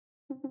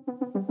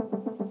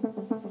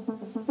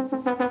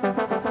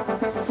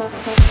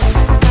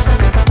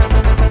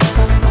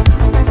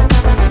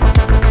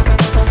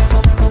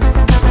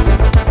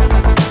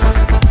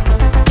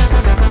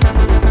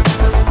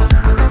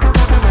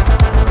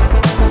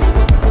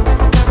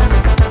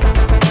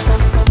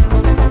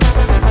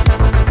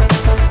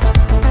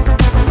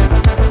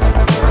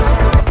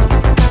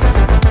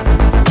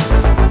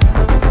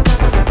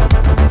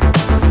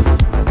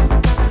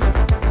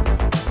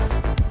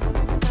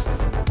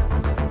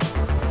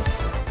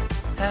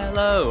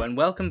Hello and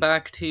welcome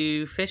back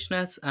to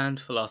Fishnets and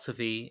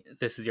Philosophy.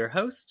 This is your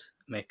host,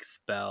 Mick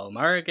Spell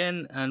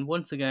Marrigan, and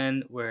once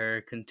again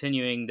we're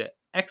continuing the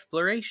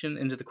exploration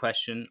into the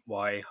question,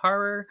 why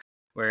horror?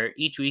 Where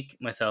each week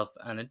myself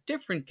and a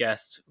different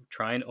guest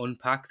try and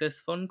unpack this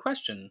fun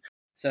question.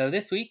 So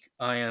this week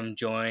I am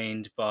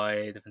joined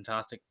by the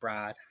fantastic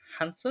Brad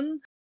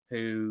Hanson,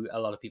 who a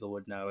lot of people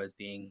would know as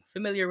being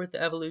familiar with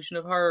the evolution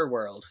of horror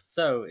world.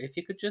 So if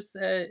you could just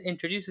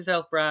introduce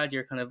yourself, Brad,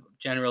 your kind of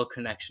general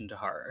connection to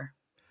horror.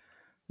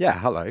 Yeah,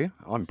 hello,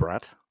 I'm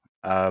Brad.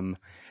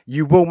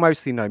 You will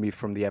mostly know me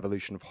from the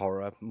evolution of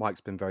horror.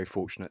 Mike's been very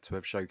fortunate to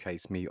have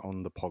showcased me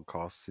on the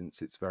podcast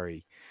since its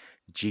very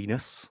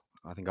genus.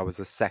 I think I was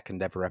the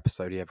second ever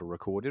episode he ever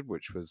recorded,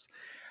 which was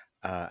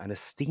an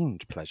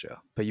esteemed pleasure.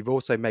 But you've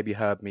also maybe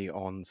heard me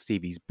on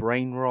Stevie's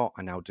Brain Rot.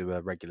 I now do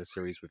a regular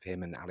series with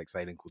him and Alex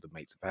Ayling called The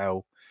Mates of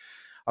Hell.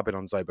 I've been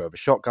on Zobo Over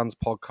Shotguns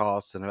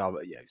podcast and other,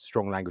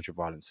 strong language of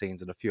violent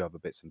scenes and a few other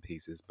bits and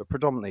pieces. But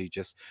predominantly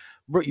just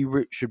what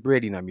you should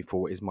really know me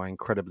for is my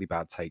incredibly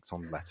bad takes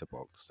on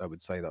Letterboxd. I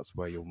would say that's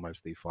where you'll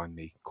mostly find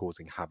me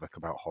causing havoc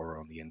about horror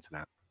on the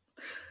internet.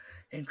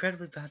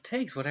 Incredibly bad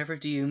takes. Whatever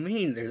do you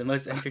mean? They're the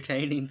most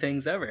entertaining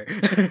things ever.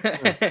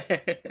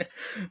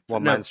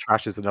 One man's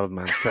trash is another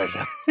man's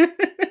treasure.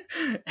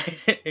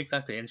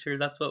 Exactly, and sure,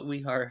 that's what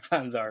we horror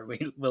fans are.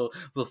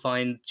 We'll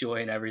find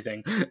joy in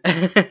everything,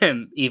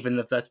 even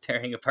if that's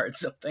tearing apart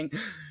something.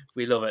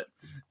 We love it.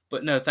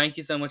 But no, thank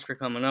you so much for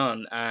coming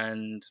on.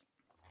 And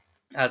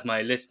as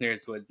my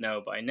listeners would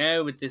know by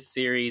now, with this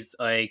series,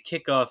 I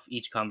kick off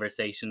each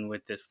conversation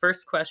with this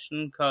first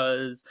question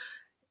because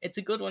it's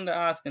a good one to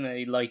ask, and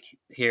I like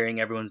hearing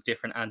everyone's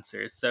different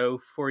answers. So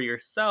for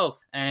yourself,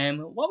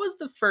 what was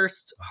the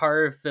first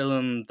horror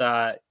film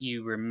that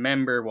you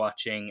remember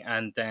watching?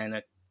 And then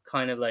a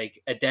kind of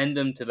like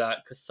addendum to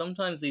that, because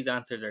sometimes these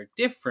answers are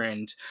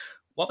different.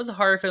 What was a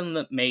horror film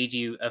that made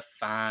you a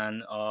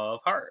fan of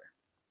horror?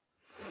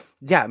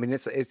 Yeah, I mean,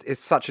 it's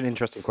such an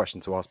interesting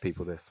question to ask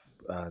people this,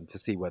 to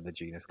see where the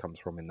genus comes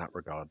from in that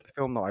regard. The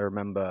film that I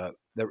remember,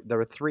 there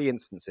are three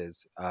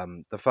instances.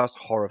 The first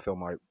horror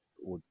film or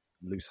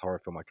loose horror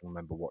film I can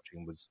remember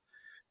watching was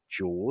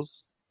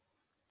Jaws,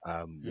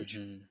 which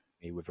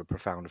me with a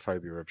profound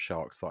phobia of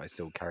sharks that I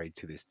still carry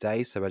to this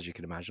day. So as you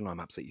can imagine, I'm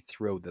absolutely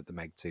thrilled that the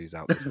Meg 2's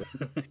out this week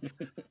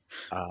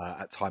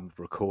at time of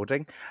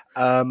recording.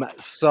 That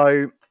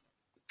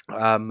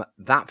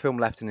film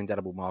left an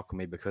indelible mark on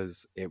me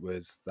because it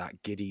was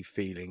that giddy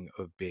feeling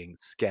of being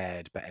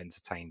scared but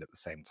entertained at the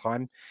same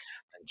time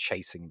and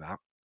chasing that.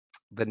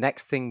 The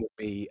next thing would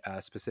be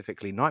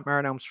specifically Nightmare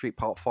on Elm Street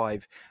Part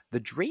 5, The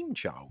Dream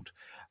Child,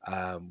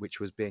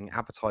 which was being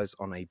advertised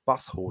on a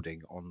bus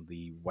hoarding on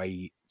the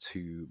way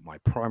to my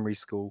primary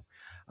school.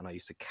 And I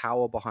used to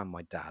cower behind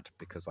my dad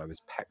because I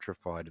was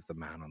petrified of the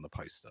man on the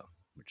poster,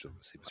 which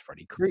obviously was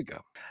Freddy Krueger.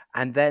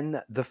 And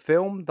then the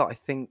film that I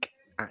think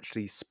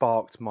actually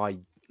sparked my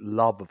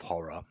love of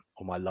horror,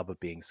 or my love of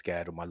being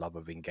scared, or my love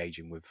of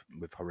engaging with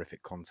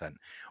horrific content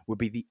would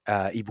be the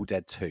Evil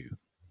Dead 2.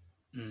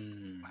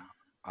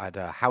 I had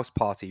a house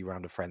party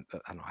around a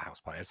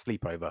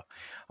sleepover,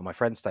 and my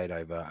friend stayed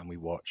over, and we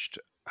watched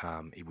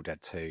Evil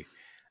Dead 2,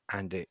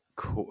 and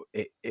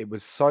it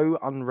was so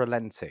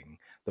unrelenting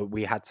that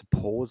we had to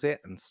pause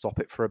it and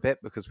stop it for a bit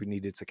because we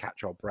needed to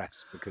catch our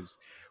breaths because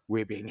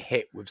we're being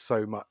hit with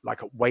so much,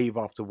 like a wave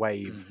after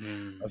wave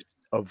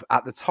of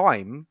at the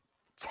time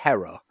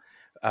terror.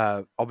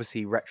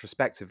 Obviously,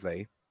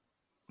 retrospectively,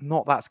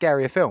 not that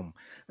scary a film,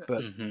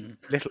 but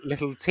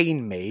little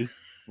teen me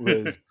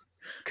was.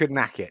 Couldn't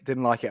hack it,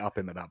 didn't like it up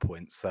him at that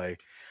point. So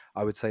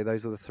I would say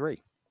those are the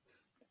three.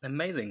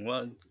 Amazing.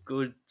 What a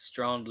good,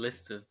 strong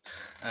list of...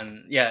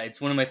 And yeah, it's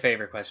one of my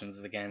favorite questions,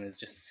 again, is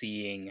just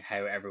seeing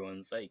how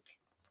everyone's, like,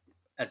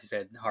 as you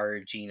said,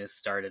 horror genus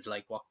started,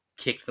 like, what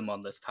kicked them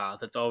on this path.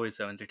 It's always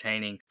so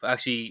entertaining. But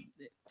actually,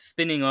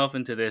 spinning off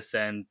into this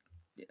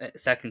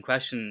second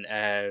question,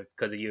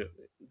 because you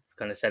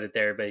kind of said it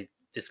there by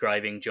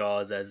describing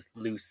Jaws as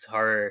loose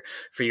horror.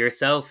 For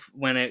yourself,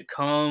 when it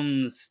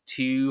comes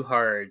to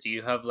horror, do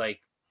you have like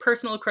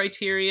personal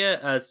criteria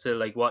as to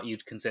like what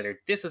you'd consider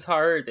this is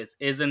horror, this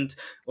isn't,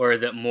 or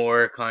is it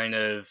more kind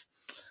of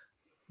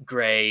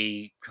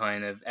grey,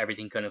 kind of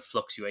everything kind of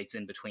fluctuates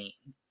in between?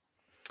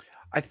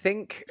 I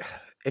think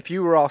if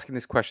you were asking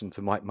this question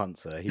to Mike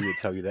Munzer, he would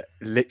tell you that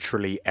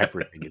literally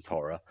everything is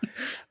horror,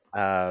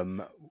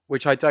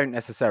 which I don't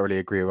necessarily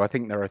agree with. I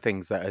think there are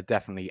things that are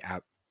definitely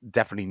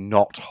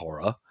not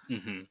horror.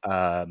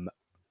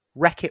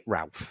 Wreck-It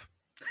Ralph,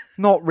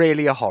 not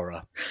really a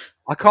horror.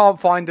 I can't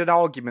find an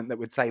argument that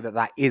would say that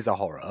that is a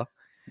horror.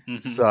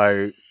 Mhm.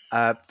 So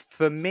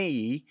for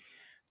me,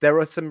 there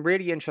are some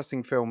really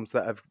interesting films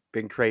that have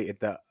been created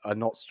that are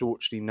not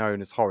staunchly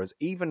known as horrors,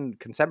 even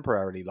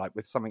contemporarily, like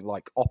with something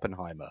like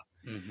Oppenheimer,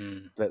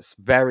 Mhm. that's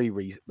very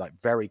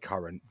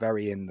current,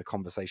 very in the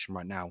conversation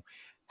right now,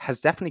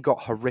 has definitely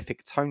got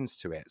horrific tones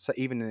to it. So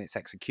even in its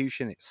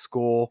execution, its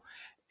score,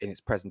 in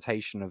its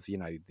presentation of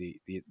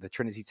the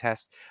Trinity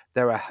test,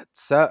 there are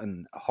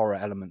certain horror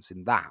elements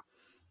in that.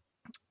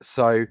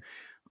 So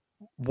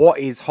what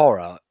is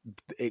horror?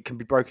 It can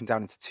be broken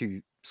down into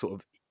two sort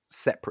of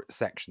separate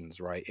sections,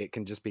 right? It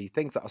can just be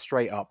things that are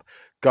straight up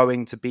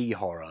going to be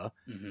horror,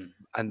 Mhm.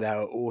 and there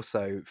are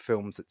also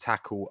films that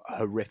tackle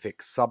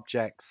horrific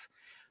subjects,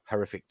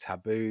 horrific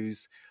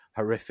taboos,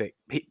 horrific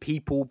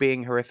people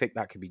being horrific.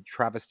 That could be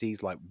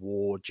travesties like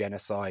war,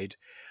 genocide.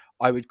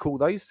 I would call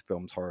those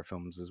films horror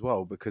films as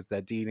well, because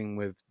they're dealing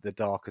with the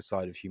darker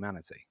side of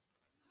humanity.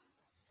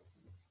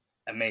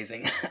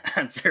 Amazing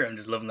answer. I'm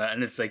just loving that,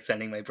 and it's like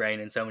sending my brain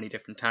in so many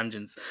different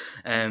tangents.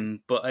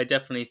 Mhm. But I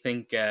definitely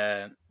think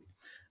at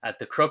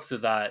the crux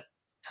of that,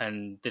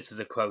 and this is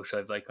a quote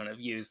I've like kind of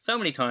used so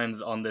many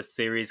times on this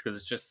series because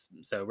it's just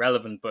so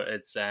relevant. But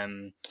it's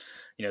the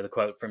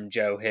quote from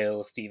Joe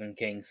Hill, Stephen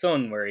King's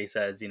son, where he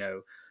says,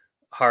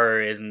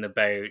 horror isn't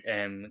about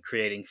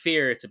creating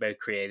fear; it's about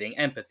creating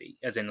empathy.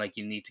 As in, like,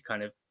 you need to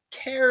kind of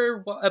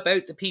care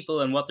about the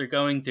people and what they're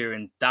going through,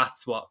 and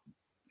that's what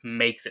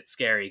makes it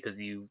scary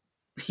because you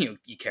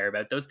care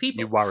about those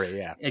You people. worry,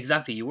 yeah.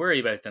 Exactly, you worry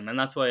about them, and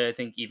that's why I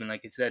think, even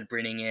like you said,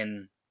 bringing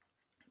in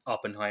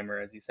Oppenheimer,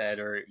 as you said,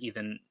 or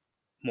even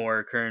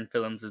more current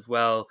films as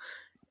well,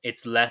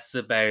 it's less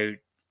about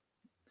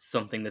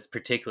something that's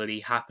particularly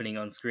happening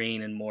on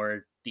screen and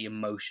more the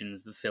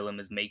emotions the film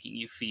is making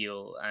you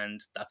feel.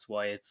 And that's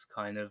why it's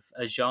kind of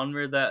a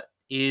genre that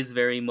is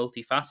very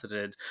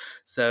multifaceted.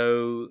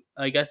 So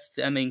I guess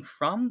stemming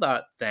from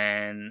that,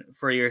 then,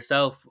 for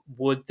yourself,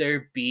 would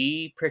there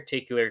be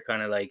particular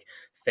kind of like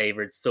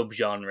favorite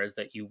subgenres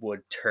that you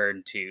would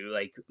turn to,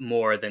 like,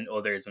 more than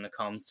others when it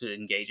comes to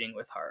engaging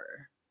with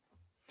horror?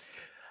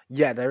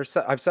 Yeah,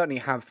 I've certainly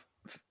have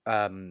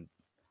um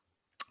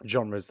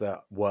genres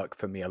that work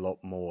for me a lot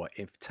more.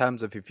 In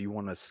terms of, if you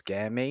want to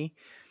scare me,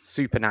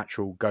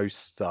 supernatural ghost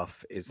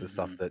stuff is the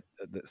stuff Hmm. that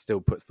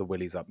still puts the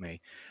willies up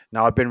me.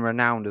 Now, I've been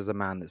renowned as a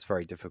man that's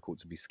very difficult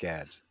to be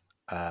scared.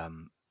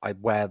 I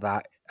wear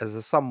that as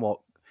a somewhat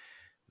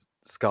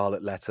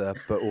scarlet letter,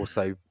 but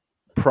also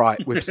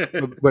pride, with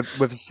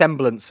a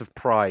semblance of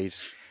pride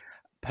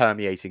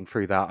permeating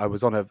through that. I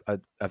was on a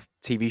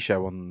TV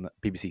show on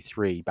BBC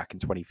Three back in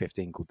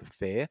 2015 called The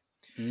Fear,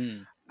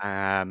 Mm.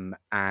 and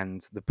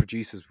the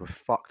producers were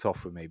fucked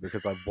off with me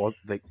because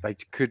they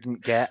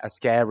couldn't get a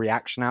scare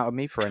reaction out of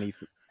me for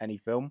any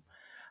film,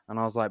 and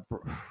I was like,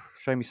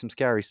 show me some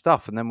scary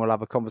stuff, and then we'll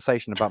have a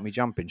conversation about me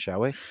jumping,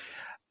 shall we?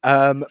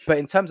 But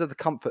in terms of the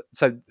comfort,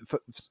 so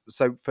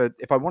for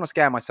if I want to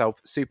scare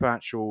myself,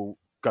 supernatural,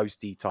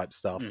 ghosty type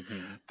stuff.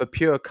 Hmm. For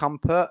pure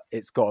comfort,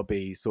 it's got to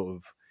be sort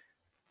of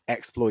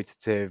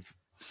exploitative,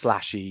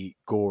 slashy,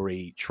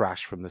 gory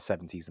trash from the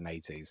 70s and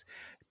 80s.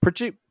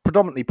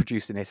 Predominantly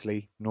produced in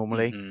Italy,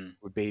 normally, Hmm.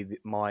 would be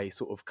my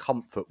sort of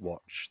comfort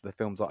watch, the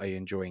films that I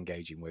enjoy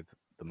engaging with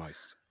the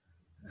most.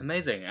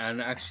 Amazing.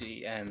 And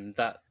actually,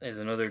 that is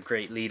another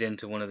great lead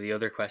into one of the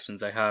other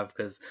questions I have,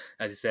 because,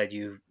 as you said,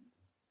 you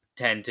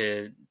tend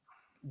to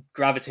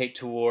gravitate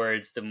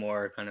towards the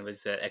more kind of, as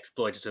I said,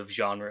 exploitative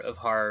genre of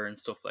horror and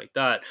stuff like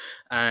that.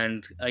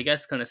 And I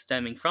guess, kind of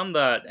stemming from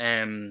that,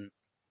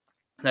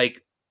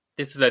 like,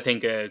 this is, I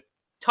think, a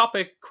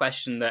topic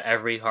question that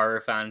every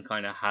horror fan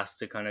kind of has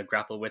to kind of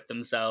grapple with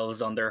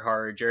themselves on their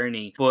horror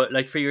journey. But,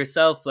 like, for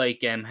yourself,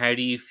 like, how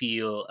do you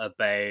feel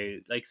about,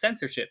 like,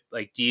 censorship?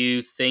 Like, do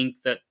you think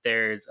that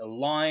there's a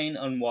line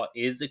on what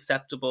is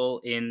acceptable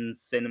in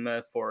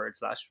cinema forward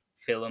slash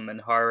film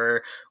and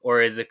horror,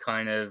 or is it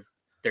kind of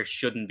there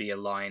shouldn't be a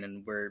line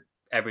and where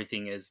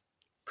everything is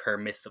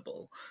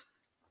permissible?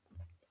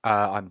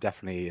 I'm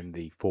definitely in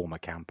the former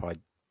camp. I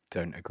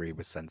don't agree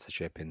with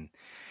censorship in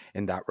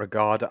that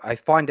regard. I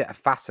find it a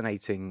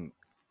fascinating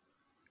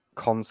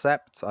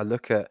concept. I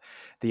look at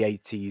the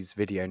 80s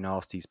video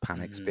nasties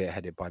panic Mm-hmm.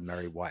 spearheaded by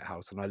Mary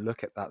Whitehouse, and I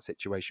look at that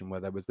situation where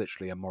there was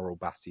literally a moral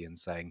bastion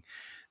saying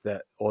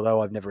that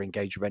although I've never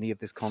engaged with any of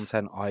this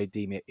content, I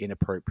deem it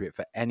inappropriate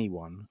for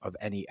anyone of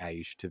any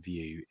age to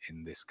view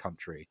in this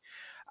country.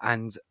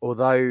 And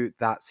although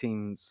that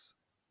seems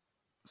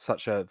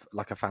such a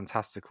like a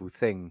fantastical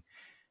thing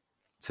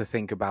to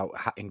think about,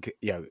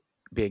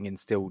 being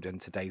instilled in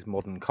today's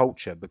modern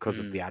culture because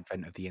of the Mm.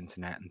 advent of the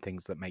internet and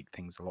things that make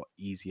things a lot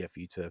easier for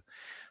you to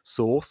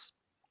source.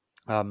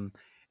 um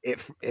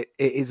it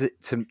is,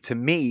 to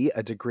me,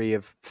 a degree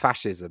of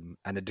fascism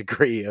and a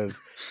degree of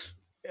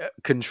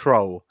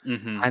control.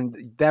 Mm-hmm.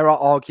 And there are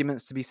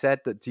arguments to be said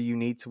that, do you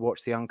need to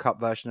watch the uncut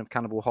version of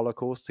Cannibal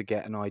Holocaust to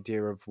get an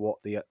idea of what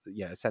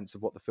a sense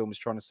of what the film is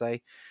trying to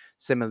say?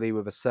 Similarly,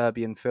 with a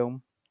Serbian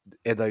film,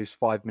 in those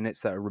 5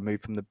 minutes that are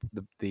removed from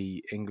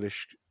the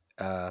English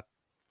uh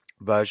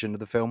version of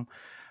the film,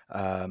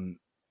 um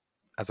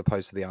as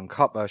opposed to the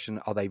uncut version,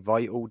 are they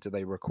vital?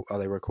 Are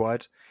they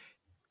required?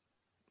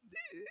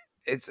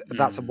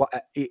 That's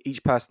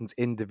each person's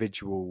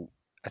individual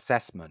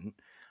assessment.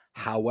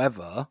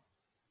 However,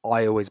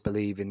 I always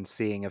believe in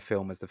seeing a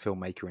film as the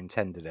filmmaker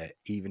intended it,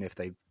 even if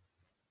they've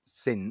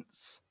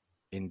since,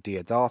 in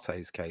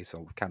Diodate's case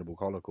of Cannibal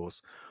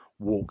Holocaust,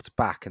 walked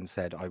back and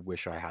said, I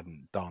wish I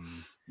hadn't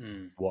done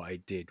what I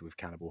did with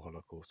Cannibal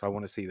Holocaust. I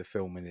want to see the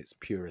film in its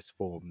purest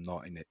form,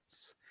 not in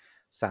its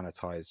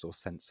sanitized or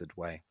censored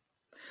way.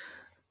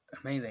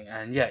 Amazing.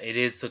 And yeah, it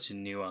is such a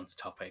nuanced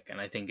topic, and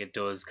I think it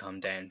does come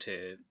down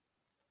to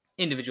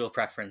individual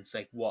preference,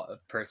 like what a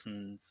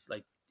person's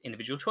like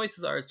individual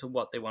choices are as to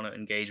what they want to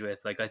engage with.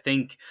 Like I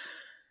think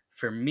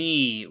for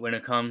me, when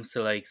it comes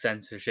to like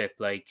censorship,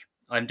 like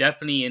I'm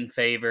definitely in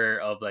favor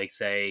of like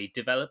say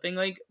developing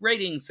like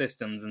rating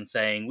systems and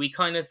saying we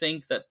kind of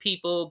think that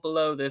people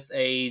below this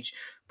age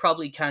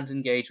probably can't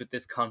engage with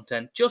this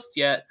content just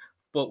yet,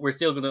 but we're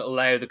still going to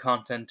allow the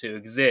content to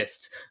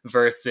exist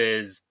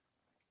versus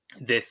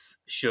this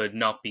should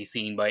not be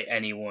seen by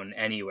anyone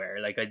anywhere.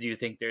 Like I do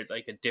think there's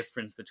like a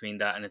difference between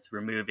that and it's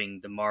removing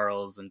the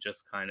morals and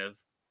just kind of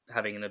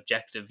having an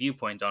objective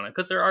viewpoint on it,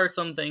 because there are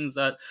some things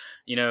that,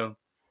 you know,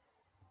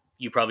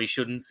 you probably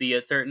shouldn't see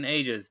at certain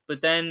ages.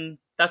 But then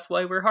that's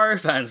why we're horror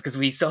fans, because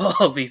we saw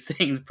all these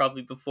things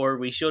probably before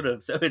we should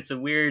have. So it's a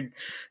weird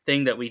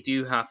thing that we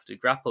do have to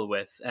grapple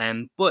with.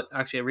 But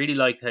actually, I really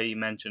like how you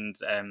mentioned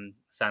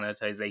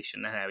sanitization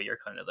and how you're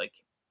kind of like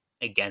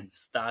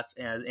against that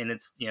in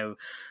its, you know,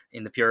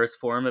 in the purest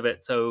form of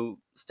it. So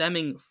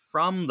stemming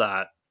from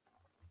that,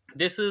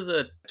 this is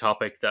a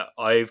topic that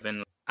I've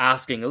been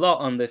asking a lot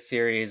on this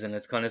series, and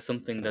it's kind of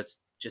something that's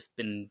just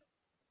been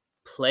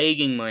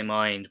plaguing my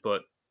mind.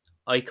 But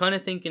I kind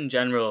of think in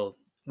general,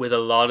 with a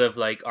lot of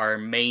like our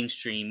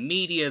mainstream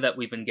media that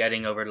we've been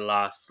getting over the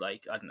last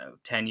like, I don't know,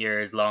 10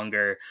 years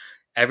longer,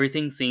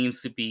 everything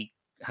seems to be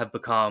have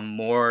become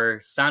more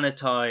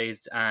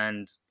sanitized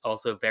and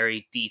also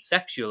very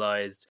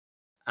desexualized,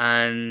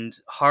 and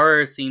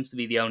horror seems to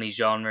be the only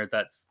genre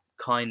that's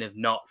kind of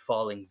not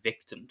falling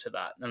victim to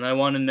that. And I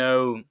want to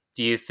know,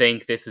 do you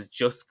think this is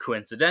just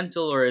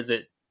coincidental, or is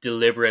it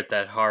deliberate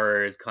that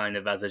horror is kind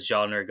of as a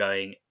genre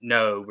going,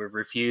 no, we're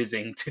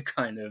refusing to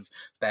kind of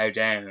bow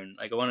down?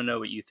 Like I want to know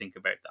what you think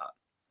about that.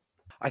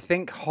 I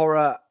think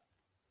horror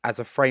as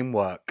a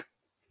framework,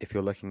 if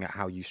you're looking at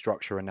how you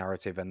structure a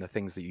narrative and the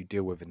things that you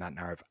deal with in that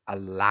narrative,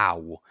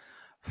 allow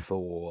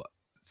for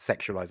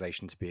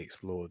sexualization to be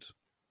explored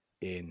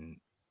in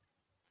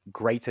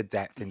greater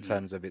depth in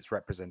terms of its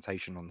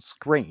representation on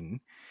screen.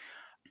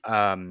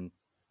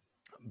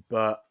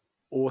 But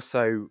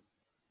also,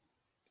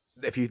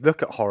 if you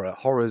look at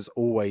horror's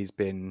always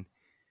been,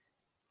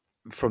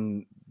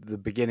 from the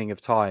beginning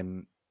of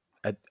time,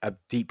 a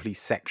deeply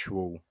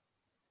sexual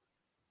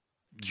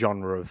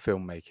genre of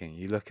filmmaking.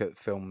 You look at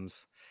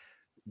films,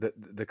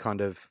 the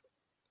kind of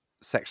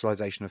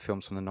sexualization of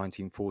films from the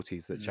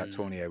 1940s that Jacques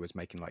Tourneur was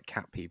making, like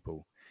Cat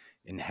People,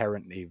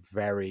 inherently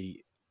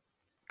very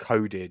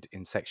coded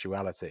in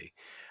sexuality,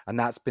 and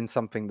that's been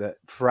something that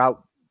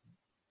throughout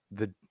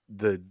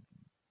the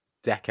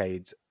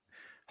decades,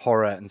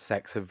 horror and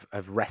sex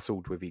have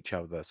wrestled with each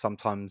other.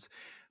 Sometimes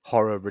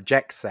horror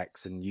rejects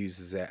sex and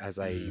uses it as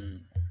a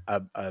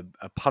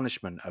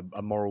punishment,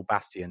 a moral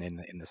bastion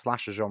in the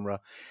slasher genre,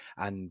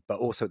 but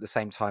also at the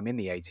same time in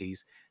the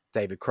 80s,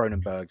 David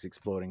Cronenberg's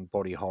exploring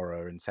body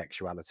horror and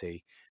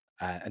sexuality,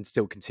 and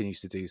still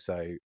continues to do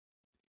so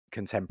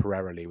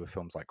contemporarily with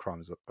films like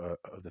Crimes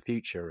of the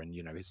Future. And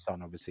you know, his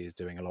son obviously is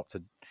doing a lot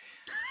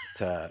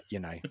to you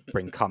know,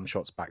 bring cum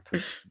shots back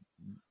to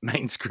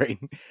main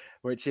screen,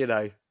 which, you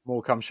know,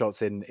 more cum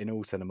shots in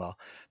all cinema.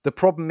 The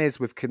problem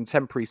is with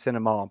contemporary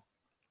cinema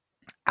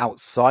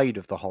outside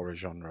of the horror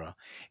genre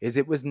is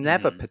it was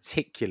never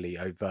particularly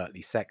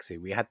overtly sexy.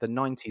 We had the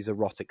 90s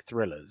erotic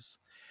thrillers,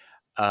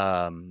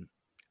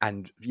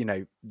 and you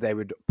know, they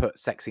would put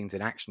sex scenes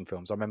in action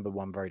films. I remember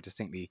one very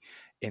distinctly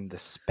in The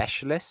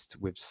Specialist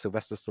with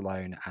Sylvester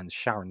Stallone and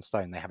Sharon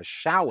Stone. They have a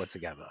shower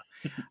together,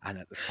 and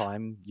at the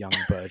time, young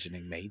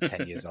burgeoning me,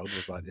 10 years old,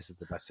 was like, this is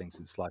the best thing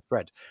since sliced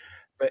bread.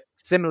 But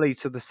similarly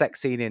to the sex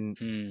scene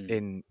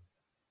in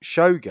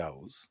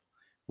Showgirls,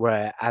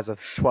 where as a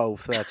 12,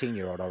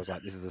 13-year-old, I was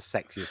like, this is the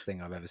sexiest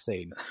thing I've ever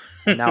seen.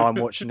 And now I'm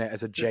watching it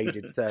as a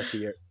jaded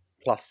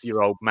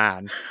 30-plus-year-old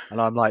man,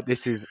 and I'm like,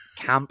 this is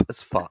camp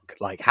as fuck.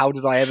 Like, how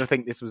did I ever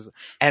think this was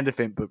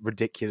anything but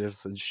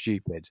ridiculous and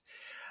stupid?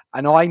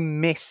 And I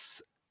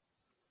miss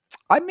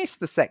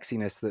the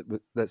sexiness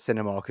that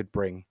cinema could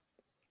bring.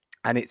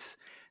 And it's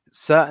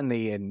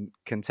certainly in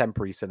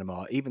contemporary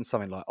cinema, even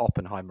something like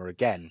Oppenheimer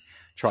again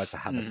tries to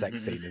have a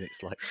sex scene, and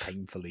it's like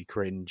painfully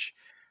cringe.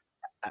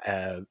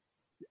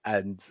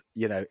 And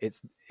you know,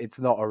 it's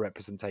not a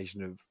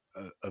representation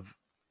of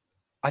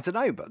I don't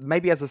know, but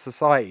maybe as a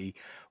society,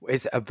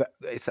 it's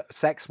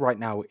sex right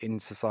now in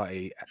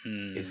society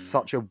is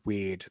such a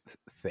weird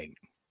thing.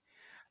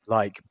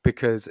 like,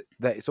 because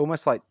it's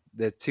almost like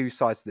there's two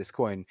sides to this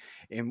coin.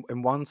 In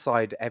one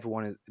side,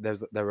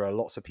 there are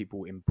lots of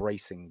people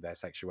embracing their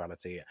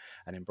sexuality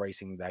and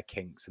embracing their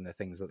kinks and the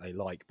things that they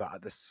like, but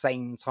at the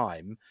same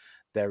time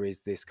there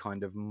is this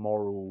kind of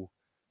moral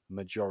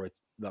majority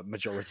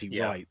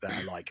Yeah. right that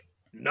are like,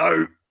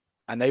 no.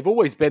 And they've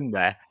always been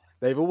there,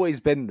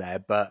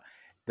 but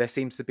there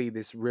seems to be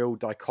this real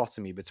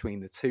dichotomy between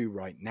the two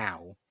right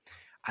now.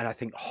 And I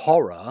think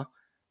horror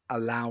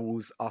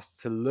allows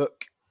us to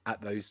look at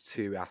those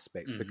two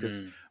aspects,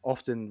 because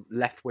often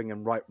left-wing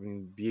and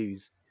right-wing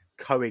views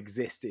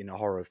coexist in a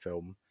horror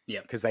film,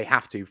 Yeah. because they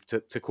have to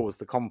cause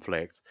the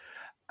conflict,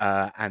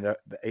 and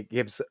it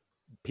gives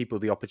people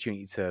the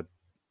opportunity to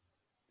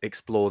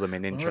explore them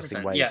in interesting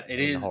 100%. ways Yeah, it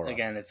in is. horror.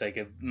 Again, it's like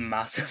a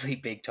massively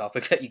big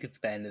topic that you could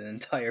spend an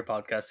entire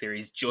podcast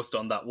series just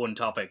on that one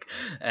topic.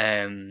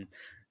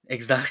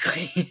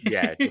 Exactly.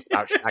 Yeah, just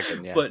about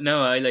shagging. Yeah. But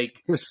no, I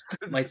like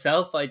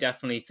myself. I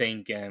definitely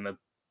think a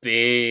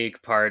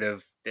big part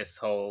of this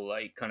whole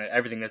like kind of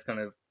everything that's kind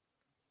of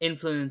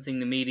influencing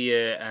the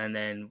media, and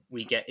then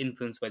we get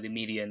influenced by the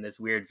media in this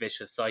weird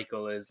vicious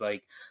cycle, is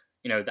like,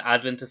 you know, the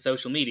advent of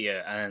social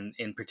media, and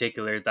in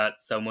particular that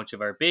so much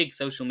of our big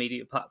social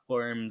media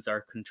platforms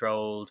are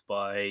controlled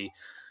by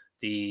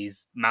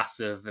these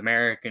massive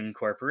American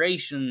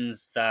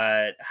corporations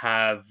that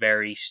have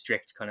very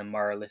strict kind of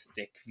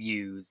moralistic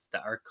views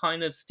that are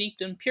kind of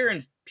steeped in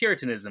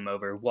puritanism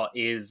over what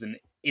is and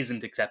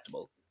isn't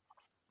acceptable.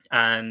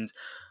 And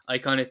I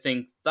kind of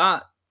think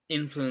that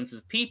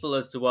influences people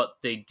as to what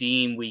they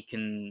deem we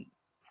can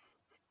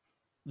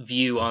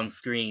view on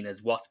screen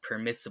as what's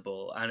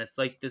permissible, and it's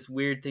like this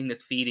weird thing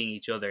that's feeding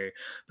each other.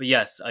 But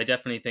yes, I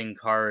definitely think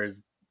horror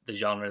is the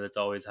genre that's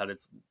always had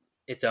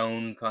its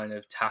own kind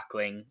of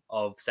tackling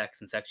of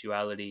sex and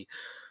sexuality.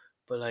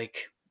 But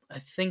like, I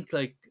think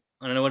like,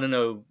 and I want to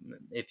know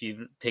if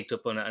you've picked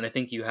up on it, and I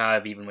think you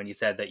have, even when you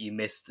said that you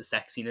missed the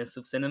sexiness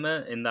of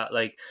cinema, in that,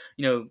 like,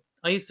 you know,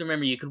 I used to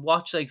remember you could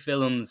watch like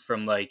films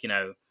from like, you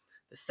know,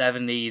 the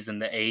 70s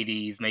and the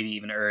 80s, maybe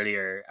even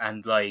earlier,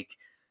 and like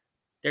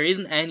there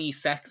isn't any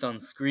sex on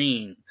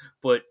screen,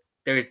 but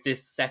there's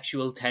this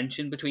sexual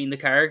tension between the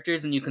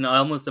characters, and you can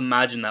almost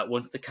imagine that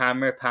once the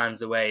camera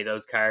pans away,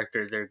 those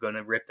characters are going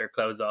to rip their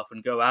clothes off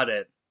and go at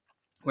it.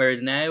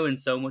 Whereas now, in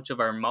so much of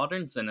our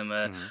modern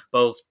cinema, Mhm.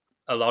 both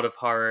a lot of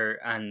horror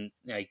and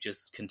like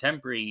just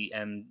contemporary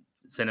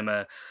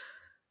cinema,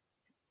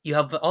 you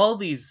have all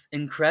these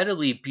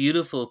incredibly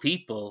beautiful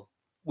people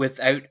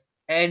without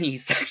any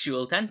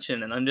sexual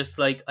tension, and I'm just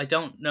like, I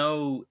don't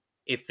know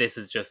if this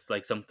is just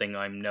like something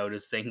I'm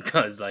noticing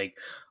because like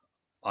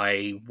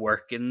I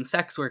work in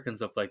sex work and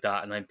stuff like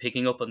that, and I'm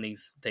picking up on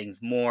these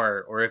things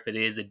more, or if it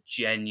is a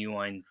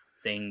genuine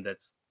thing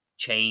that's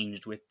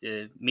changed with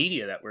the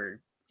media that we're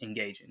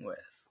engaging with.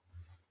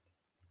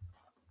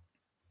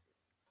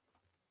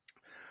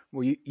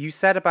 Well, you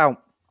said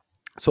about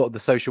sort of the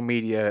social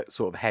media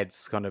sort of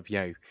heads kind of,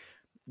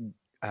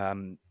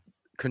 um,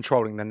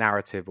 controlling the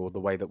narrative or the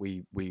way that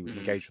we Mm-hmm.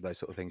 engage with those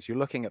sort of things. You're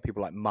looking at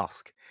people like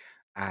Musk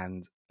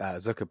and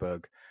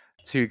Zuckerberg,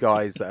 two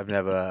guys that have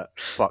never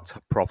fucked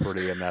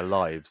properly in their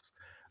lives.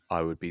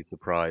 I would be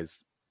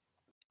surprised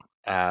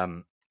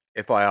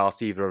if I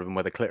asked either of them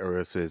where the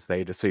clitoris is.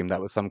 They'd assume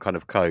that was some kind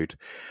of code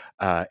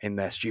in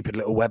their stupid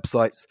little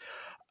websites.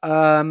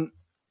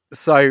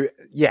 So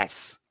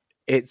yes,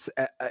 it's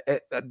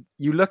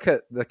you look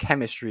at the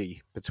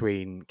chemistry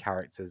between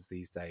characters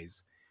these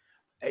days.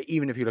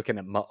 Even if you're looking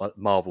at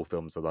Marvel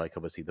films, are like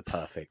obviously the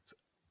perfect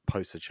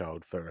poster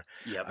child for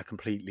Yep. a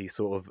completely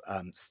sort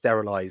of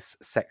sterilized,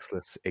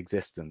 sexless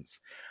existence.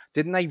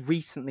 Didn't they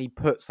recently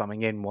put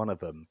something in one of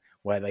them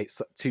where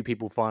two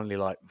people finally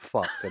like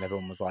fucked, and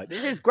everyone was like,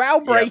 "This is Yep.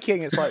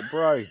 groundbreaking." It's like,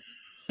 bro,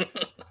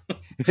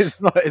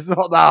 it's not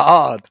that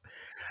hard.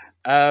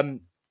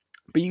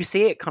 But you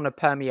see it kind of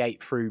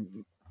permeate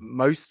through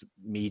most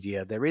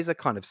media. There is a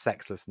kind of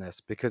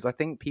sexlessness because I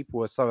think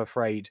people are so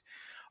afraid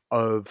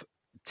of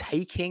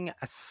taking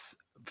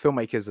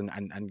filmmakers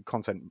and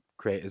content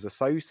creators are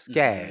so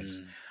scared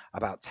Mm-hmm.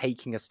 about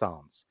taking a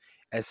stance.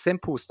 A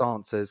simple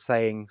stance as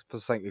saying,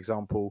 for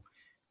example,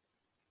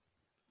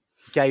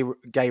 gay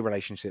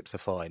relationships are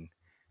fine,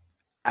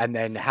 and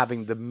then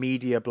having the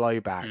media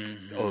blowback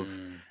of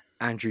Mm-hmm.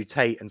 Andrew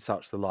Tate and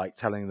such the like,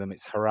 telling them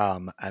it's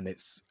haram and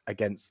it's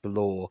against the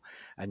law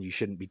and you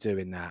shouldn't be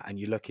doing that. And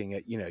you're looking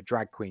at,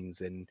 drag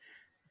queens and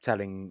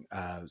telling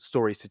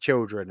stories to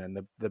children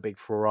and the big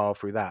furore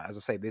through that. As I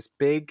say, this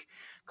big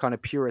kind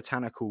of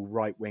puritanical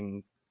right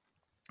wing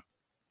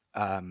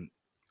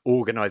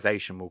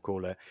organization, we'll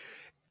call it,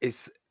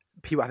 is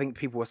people. I think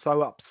people are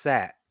so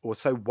upset or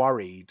so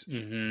worried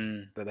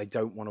Mm-hmm. that they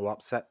don't want to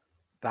upset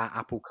that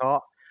apple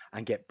cart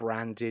and get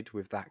branded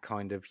with that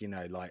kind of,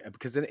 like,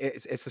 because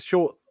it's a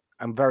short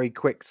and very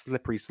quick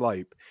slippery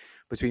slope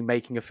between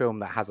making a film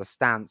that has a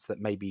stance that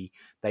maybe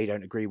they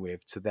don't agree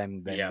with to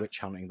them then Yeah. witch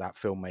hunting that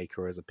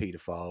filmmaker as a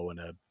pedophile and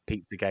a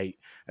Pizzagate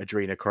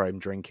adrenochrome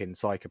drinking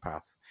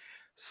psychopath.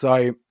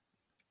 So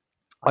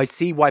I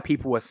see why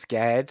people are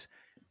scared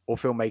or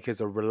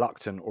filmmakers are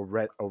reluctant or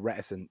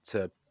reticent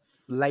to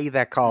lay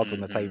their cards on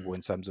the Mm-hmm. table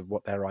in terms of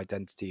what their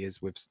identity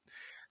is, with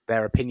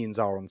their opinions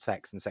are on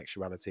sex and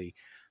sexuality.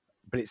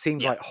 But it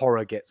seems Yeah. like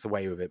horror gets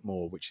away with it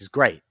more, which is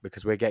great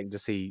because we're getting to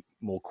see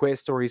more queer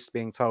stories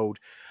being told,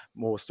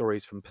 more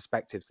stories from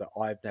perspectives that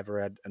I've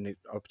never had an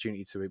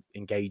opportunity to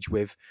engage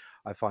with.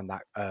 I find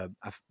that a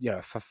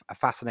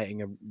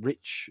fascinating and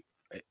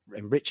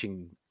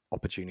enriching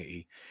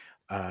opportunity.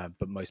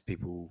 But most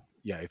people,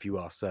 if you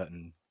ask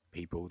certain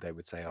people, they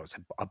would say, "Oh, it's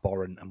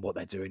abhorrent and what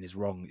they're doing is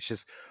wrong." It's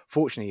just,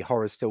 fortunately,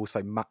 horror is still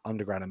so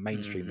underground and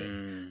mainstream that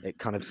Mm-hmm. it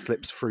kind of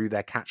slips through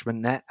their catchment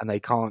net, and they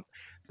don't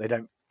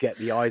get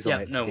the eyes on Yeah,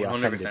 it to no, be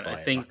offended 100%. I by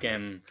it. think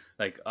Luckily,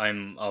 like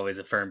I'm always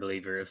a firm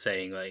believer of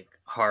saying like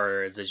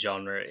horror as a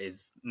genre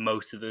is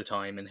most of the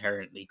time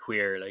inherently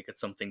queer. Like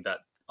it's something that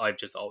I've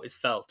just always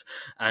felt,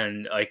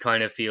 and I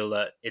kind of feel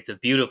that it's a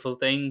beautiful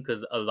thing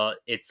because a lot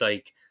it's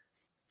like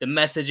the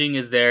messaging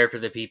is there for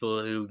the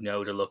people who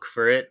know to look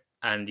for it,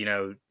 and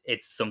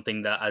it's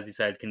something that, as you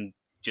said, can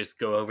just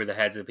go over the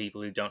heads of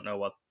people who don't know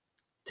what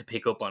to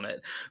pick up on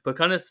it. But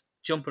kind of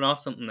jumping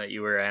off something that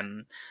you were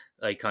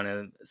like kind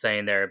of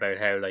saying there about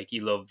how like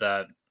you love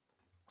that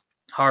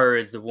horror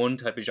is the one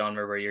type of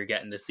genre where you're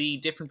getting to see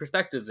different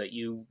perspectives that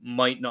you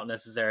might not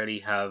necessarily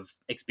have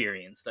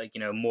experienced, like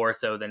more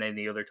so than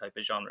any other type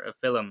of genre of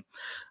film.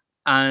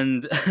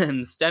 And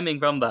stemming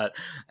from that,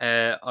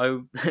 I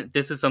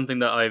this is something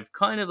that I've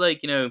kind of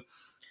like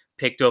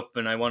picked up,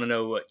 and I want to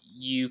know what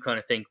you kind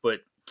of think. But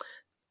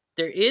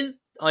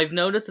I've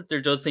noticed that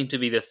there does seem to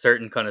be this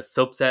certain kind of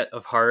subset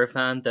of horror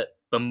fan that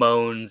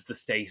bemoans the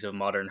state of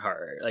modern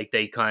horror. Like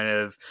they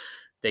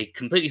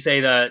completely say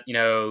that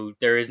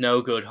there is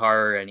no good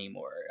horror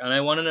anymore, and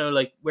I want to know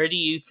like where do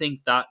you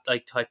think that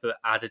like type of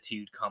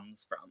attitude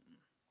comes from?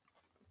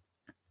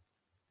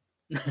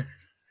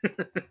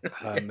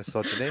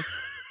 misogyny.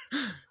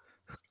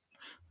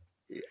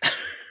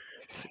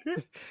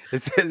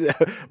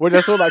 When I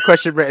saw that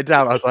question written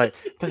down, I was like,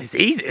 "But it's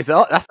easy.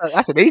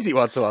 That's an easy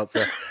one to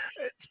answer.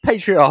 It's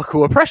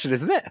patriarchal oppression,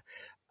 isn't it?"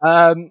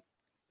 Um,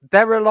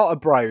 there are a lot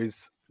of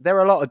bros. There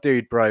are a lot of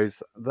dude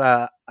bros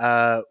that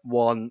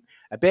want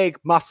a big,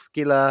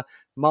 muscular,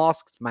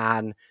 masked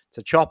man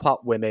to chop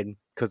up women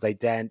because they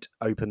daren't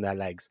open their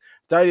legs.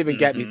 Don't even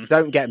get me. Mm-hmm.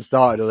 Don't get them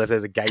started. Or if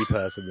there's a gay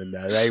person in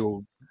there,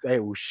 they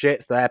will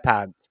shit their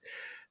pants.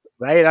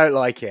 They don't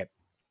like it.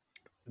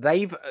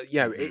 They've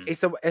Mm-hmm.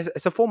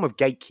 it's a form of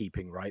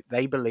gatekeeping, right?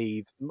 They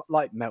believe,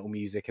 like metal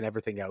music and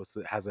everything else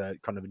that has a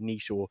kind of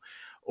niche or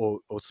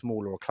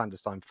smaller or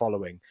clandestine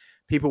following,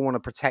 people want to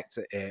protect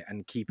it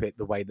and keep it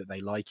the way that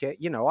they like it.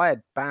 I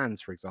had bands,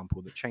 for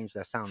example, that changed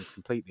their sounds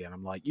completely, and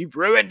I'm like, you've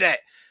ruined it.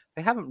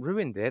 They haven't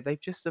ruined it, they've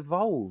just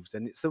evolved.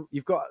 And it's, so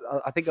you've got,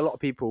 I think a lot of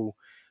people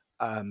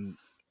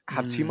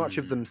have too much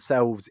of Mm.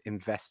 themselves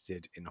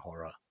invested in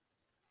horror.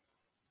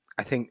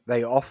 I think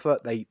they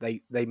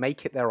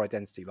make it their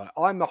identity. Like,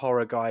 I'm a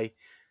horror guy.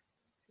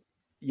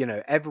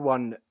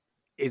 Everyone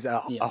is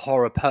Yeah. a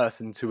horror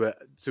person to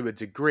a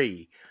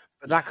degree,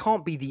 but Yeah. that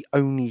can't be the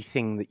only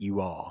thing that you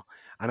are.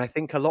 And I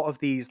think a lot of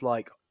these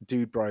like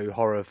dude bro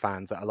horror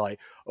fans that are like,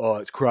 "Oh,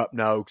 it's crap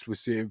now because we're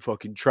seeing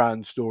fucking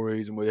trans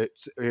stories and we're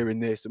hearing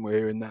this and we're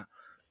hearing that."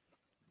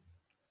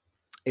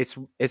 It's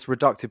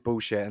reductive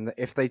bullshit. And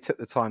if they took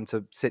the time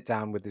to sit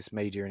down with this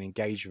media and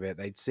engage with it,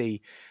 they'd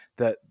see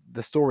that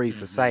the story's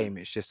the Mm-hmm. same.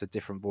 It's just a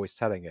different voice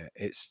telling it.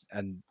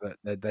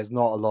 There's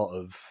not a lot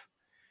of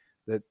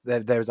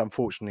there's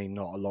unfortunately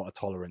not a lot of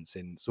tolerance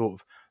in sort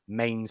of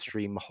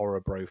mainstream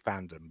horror bro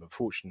fandom. But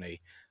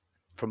fortunately,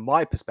 from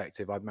my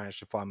perspective, I've managed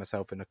to find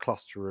myself in a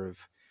cluster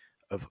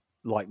of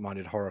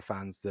like-minded horror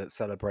fans that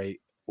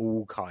celebrate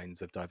all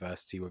kinds of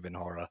diversity within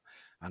horror,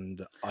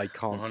 and I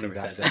can't see that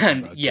 100%. as anything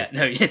And but a yeah, good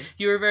no, thing.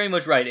 you were very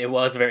much right. It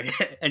was very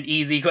an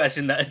easy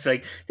question that it's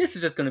like, this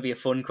is just going to be a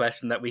fun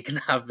question that we can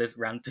have this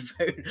rant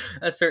about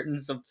a certain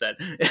subset.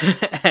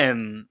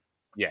 um,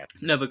 Yes.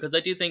 no, because I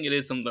do think it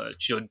is something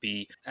that should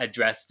be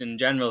addressed in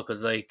general.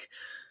 Because, like,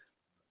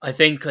 I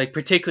think, like,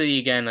 particularly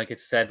again, like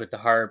it's said with the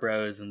horror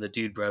bros and the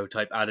dude bro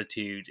type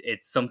attitude,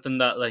 it's something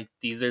that, like,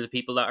 these are the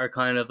people that are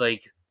kind of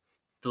like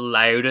the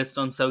loudest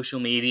on social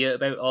media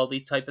about all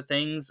these type of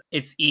things.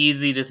 It's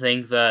easy to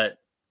think that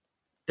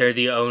they're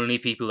the only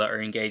people that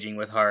are engaging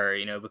with horror,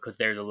 because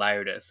they're the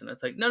loudest. And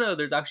it's like, no,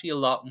 there's actually a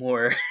lot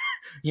more,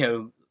 you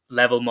know,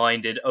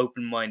 level-minded,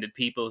 open-minded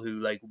people who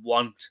like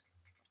want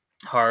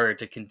horror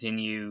to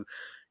continue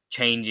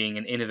changing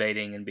and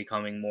innovating and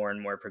becoming more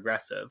and more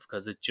progressive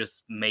because it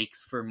just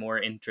makes for more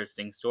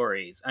interesting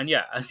stories. And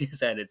yeah, as you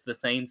said, it's the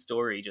same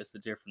story, just a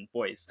different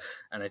voice.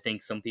 And I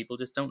think some people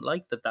just don't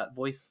like that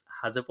voice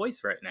has a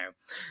voice right now.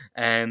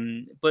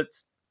 But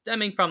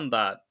stemming from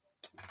that,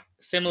 Mm.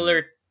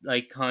 similar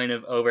like kind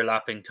of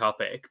overlapping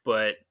topic,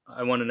 but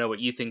I want to know what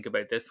you think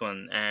about this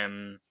one.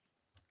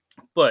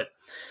 But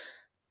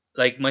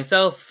like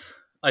myself,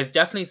 I've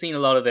definitely seen a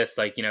lot of this,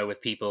 like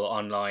with people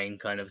online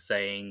kind of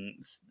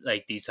saying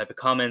like these type of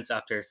comments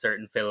after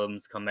certain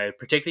films come out,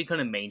 particularly kind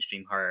of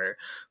mainstream horror.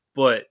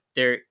 But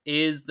there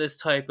is this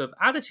type of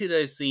attitude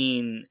I've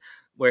seen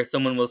where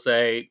someone will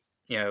say,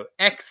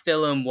 X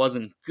film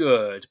wasn't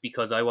good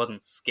because I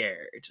wasn't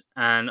scared.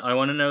 And I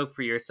want to know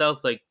for yourself,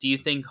 like, do you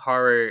think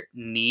horror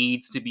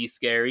needs to be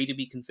scary to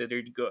be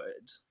considered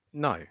good?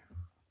 No,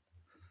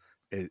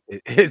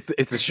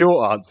 it's the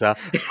short answer.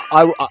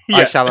 I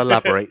Yeah. shall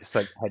elaborate.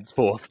 So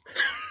henceforth,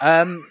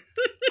 um,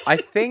 I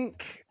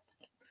think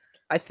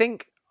I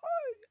think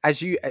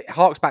as you it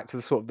harks back to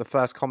the sort of the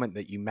first comment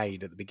that you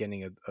made at the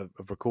beginning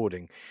of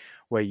recording,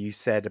 where you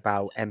said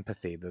about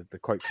empathy, the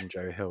quote from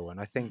Joe Hill, and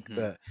I think Hmm.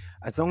 that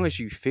as long as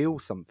you feel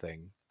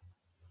something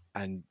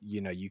and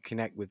you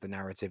connect with the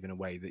narrative in a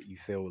way that you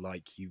feel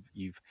like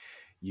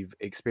you've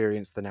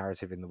experienced the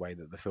narrative in the way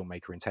that the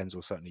filmmaker intends,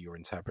 or certainly your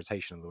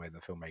interpretation of the way the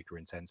filmmaker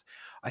intends,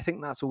 I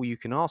think that's all you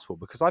can ask for.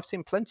 Because I've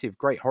seen plenty of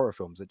great horror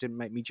films that didn't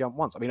make me jump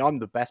once. I mean, I'm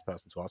the best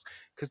person to ask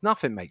because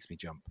nothing makes me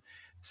jump.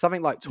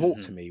 Something like Talk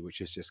to Hmm. Me, which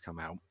has just come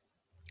out,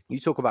 you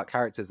talk about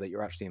characters that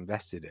you're actually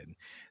invested in.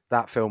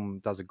 That film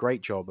does a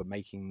great job of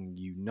making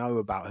you know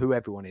about who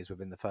everyone is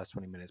within the first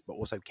 20 minutes, but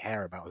also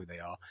care about who they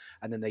are.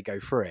 And then they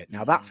go through it.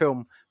 Now, that Hmm.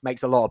 film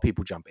makes a lot of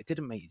people jump. It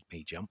didn't make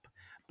me jump,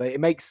 but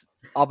it makes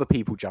other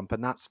people jump,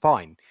 and that's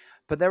fine.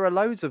 But there are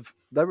loads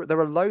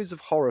of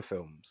horror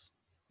films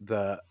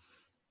that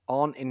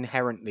aren't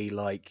inherently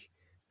like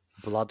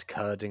blood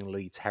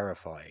curdlingly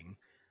terrifying,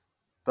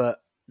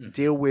 but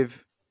deal Hmm.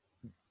 with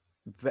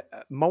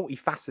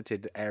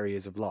multifaceted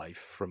areas of life,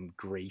 from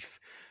grief,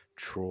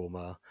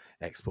 trauma,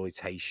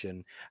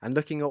 exploitation, and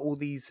looking at all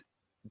these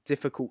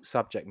difficult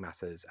subject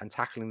matters and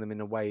tackling them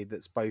in a way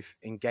that's both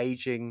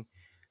engaging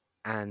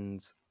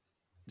and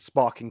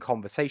sparking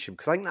conversation.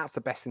 Because I think that's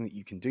the best thing that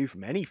you can do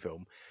from any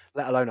film,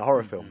 let alone a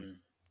horror film,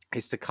 Hmm.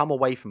 is to come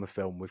away from a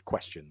film with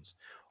questions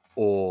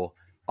or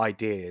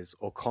ideas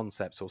or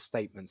concepts or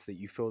statements that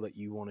you feel that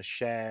you want to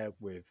share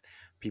with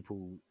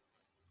people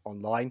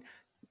online.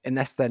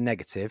 Unless they're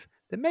negative,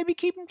 then maybe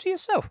keep them to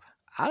yourself.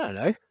 I don't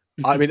know.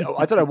 I mean,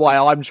 I don't know why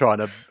I'm trying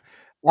to.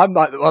 I'm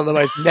like one of the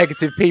most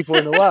negative people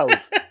in the world,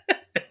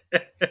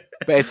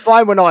 but it's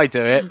fine when I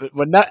do it. But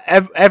when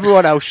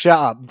everyone else, shut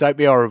up! Don't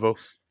be horrible.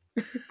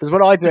 Because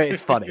when I do it,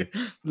 it's funny.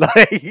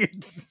 Like,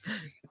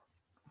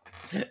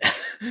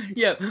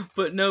 Yeah,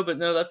 but no,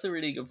 that's a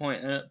really good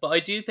point. But I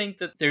do think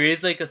that there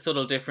is like a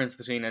subtle difference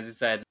between, as I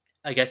said,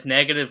 I guess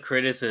negative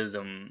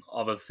criticism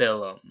of a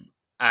film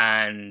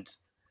and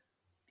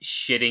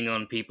shitting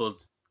on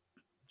people's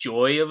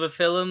joy of a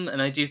film.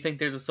 And I do think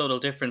there's a subtle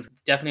difference.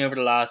 Definitely over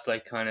the last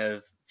like kind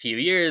of few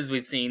years,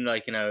 we've seen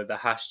like the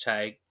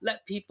hashtag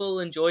let people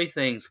enjoy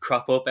things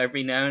crop up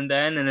every now and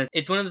then, and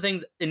it's one of the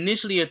things.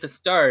 Initially at the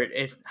start,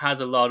 it has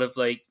a lot of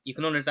like, you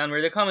can understand where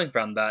they're coming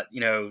from, that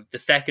the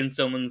second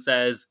someone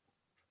says,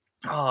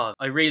 oh,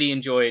 I really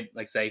enjoyed,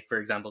 like, say, for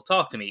example,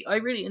 Talk to Me. I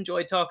really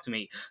enjoyed Talk to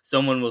Me.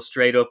 Someone will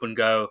straight up and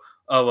go,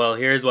 oh, well,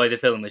 here's why the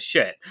film is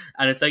shit.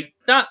 And it's like,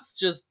 that's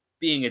just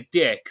being a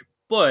dick.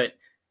 But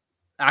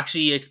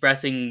actually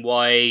expressing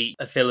why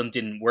a film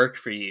didn't work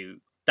for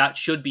you, that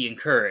should be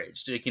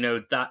encouraged. Like,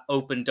 that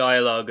open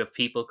dialogue of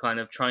people kind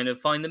of trying to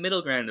find the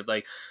middle ground of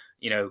like,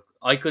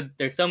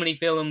 there's so many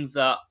films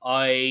that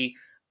I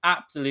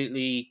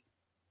absolutely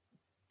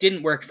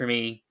didn't work for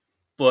me,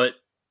 but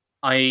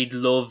I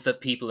love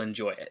that people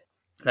enjoy it.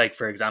 Like,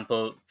 for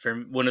example, for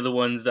one of the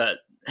ones that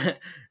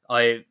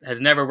I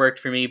has never worked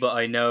for me, but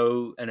I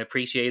know and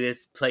appreciate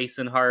its place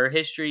in horror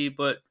history,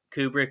 but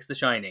Kubrick's The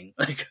Shining.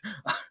 Like,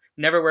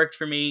 never worked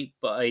for me,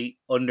 but I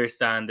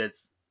understand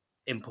its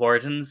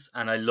importance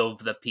and I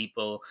love that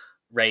people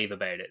rave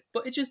about it.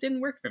 But it just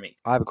didn't work for me.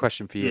 I have a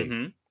question for you.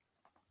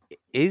 Mm-hmm.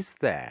 Is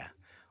there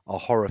a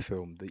horror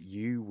film that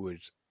you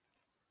would,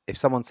 if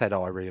someone said,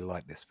 "Oh, I really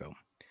like this film,"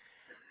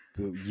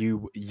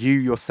 you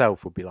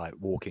yourself would be like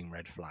walking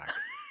red flag?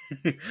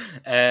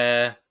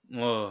 uh,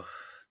 oh,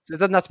 So it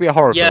doesn't have to be a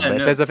horror film, yeah, but if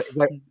no. there's a, is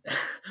there,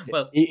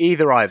 Well,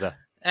 either.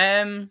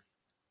 um,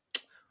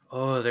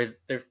 oh, there's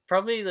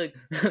probably like,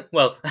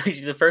 well,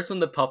 actually the first one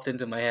that popped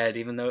into my head,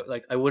 even though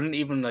like I wouldn't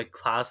even like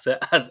class it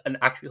as an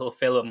actual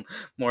film,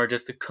 more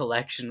just a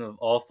collection of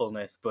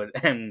awfulness. But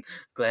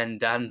Glenn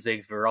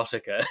Danzig's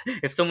Verotica.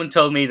 If someone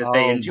told me that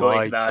they Oh enjoyed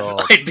my that,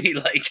 god! I'd be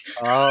like,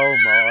 Oh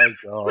my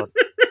god!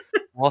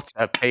 What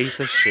a piece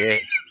of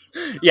shit!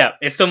 yeah.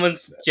 If someone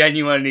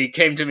genuinely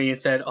came to me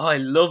and said, "Oh, I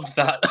loved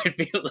that," I'd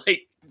be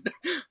like,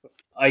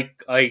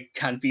 I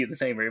can't be in the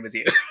same room as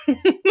you.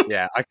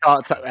 Yeah, I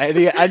can't.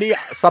 Any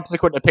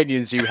subsequent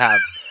opinions you have,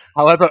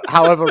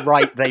 however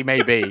right they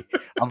may be,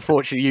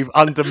 unfortunately, you've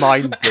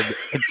undermined them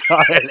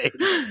entirely.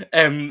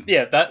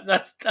 Yeah,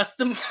 that's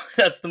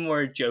the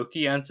more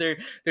jokey answer.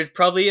 There's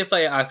probably, if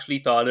I actually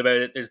thought about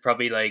it, there's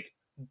probably like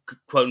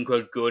quote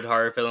unquote good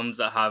horror films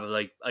that have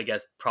like, I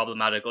guess,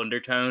 problematic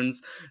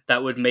undertones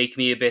that would make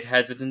me a bit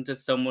hesitant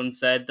if someone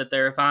said that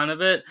they're a fan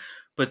of it.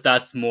 But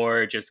that's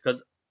more just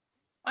because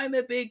I'm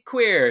a big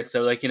queer.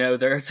 So like,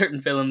 there are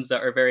certain films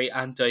that are very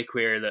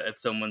anti-queer that if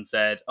someone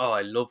said, "Oh,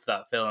 I love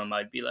that film,"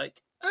 I'd be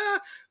like,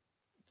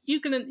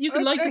 you can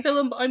like the Okay.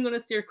 film, but I'm gonna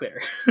steer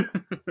clear.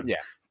 Yeah,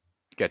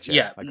 gotcha.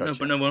 Yeah, I no, but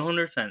gotcha. no,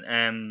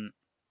 100%.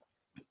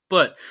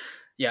 But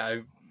yeah,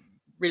 I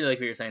really like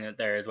what you're saying out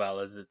there as well,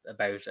 as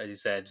about, as you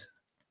said,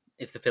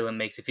 if the film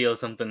makes you feel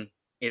something,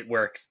 it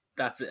works.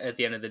 That's at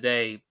the end of the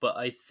day. But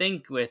I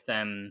think with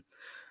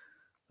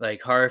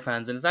like horror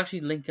fans, and it's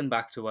actually linking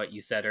back to what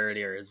you said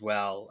earlier as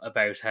well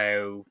about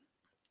how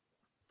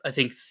I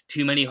think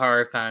too many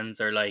horror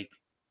fans are like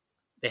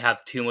they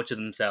have too much of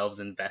themselves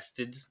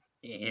invested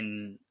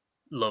in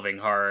loving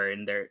horror,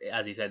 and they're,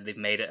 as you said, they've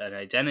made it an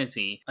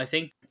identity. I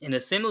think in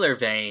a similar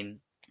vein,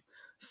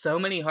 so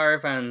many horror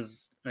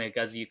fans, like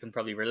as you can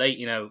probably relate,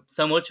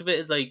 so much of it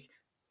is like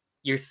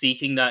you're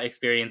seeking that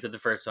experience of the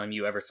first time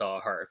you ever saw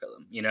a horror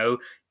film.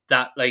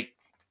 That like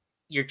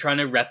you're trying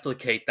to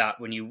replicate that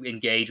when you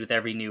engage with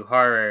every new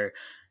horror,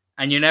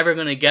 and you're never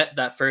going to get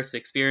that first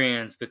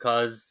experience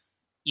because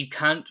you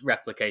can't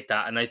replicate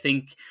that. And I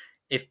think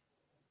if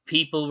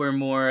people were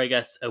more, I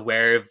guess,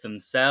 aware of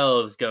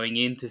themselves going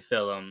into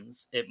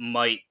films, it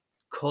might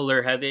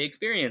color how they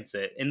experience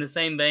it. In the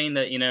same vein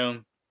that,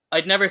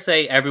 I'd never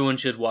say everyone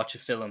should watch a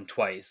film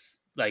twice,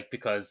 like,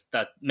 because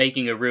that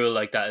making a rule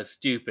like that is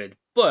stupid.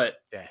 But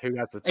Yeah, who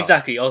has the time?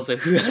 exactly, also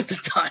who has the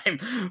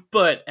time?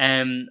 But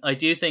I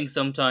do think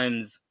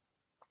sometimes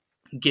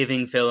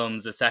giving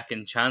films a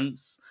second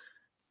chance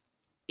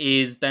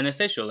is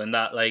beneficial in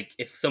that, like,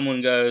 if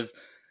someone goes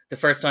the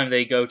first time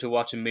they go to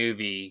watch a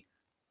movie,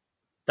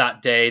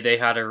 that day they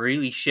had a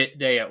really shit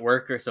day at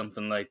work or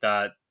something like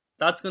that,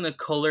 that's going to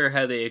color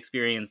how they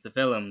experience the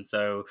film.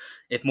 So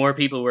if more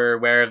people were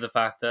aware of the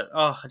fact that,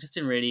 oh, I just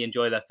didn't really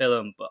enjoy that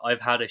film, but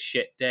I've had a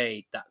shit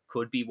day, that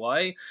could be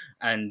why,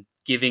 and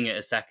giving it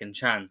a second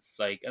chance.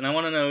 Like, and I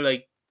want to know,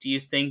 like, do you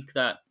think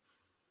that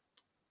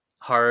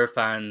horror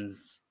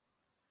fans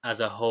as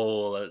a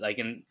whole, like,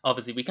 and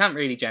obviously we can't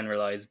really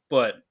generalize,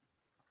 but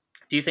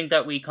do you think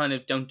that we kind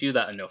of don't do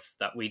that enough,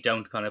 that we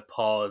don't kind of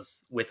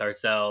pause with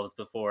ourselves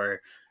before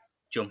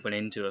jumping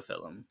into a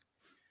film?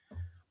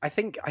 I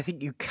think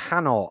you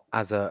cannot,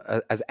 as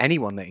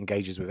anyone that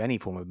engages with any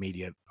form of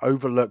media,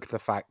 overlook the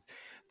fact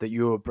that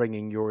you're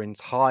bringing your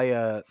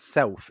entire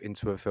self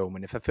into a film,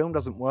 and if a film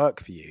doesn't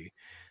work for you,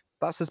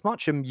 that's as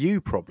much a you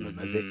problem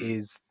as it Mm-hmm.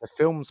 is the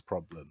film's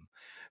problem.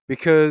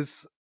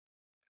 Because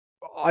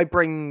I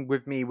bring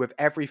with me, with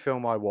every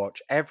film I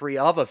watch, every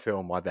other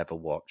film I've ever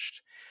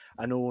watched,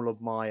 and all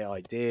of my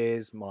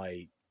ideas,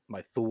 my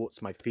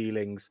thoughts, my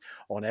feelings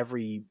on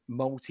every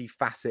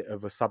multi-facet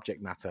of a subject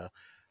matter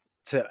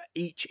to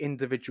each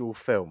individual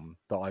film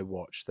that I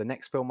watch. The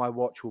next film I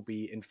watch will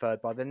be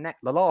inferred by the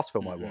last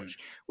film I Mm-hmm. watched,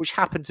 which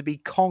happened to be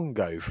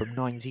Congo from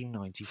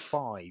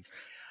 1995.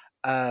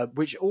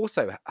 Which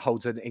also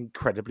holds an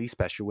incredibly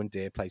special and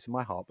dear place in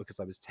my heart because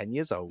I was 10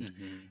 years old.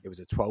 Mm-hmm. It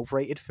was a 12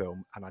 rated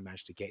film and I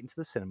managed to get into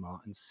the cinema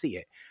and see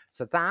it.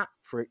 So, that,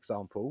 for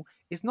example,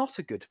 is not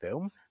a good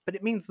film, but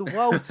it means the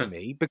world to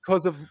me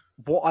because of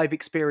what I've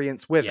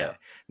experienced with Yeah. it.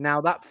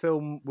 Now, that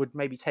film would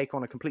maybe take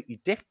on a completely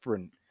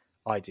different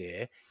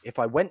idea if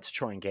I went to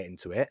try and get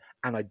into it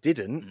and I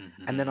didn't,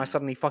 and then I Mm-hmm.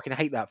 suddenly fucking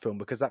hate that film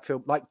because that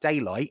film, like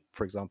Daylight,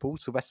 for example,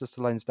 Sylvester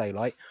Stallone's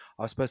Daylight,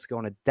 I was supposed to go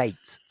on a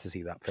date to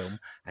see that film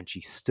and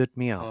she stood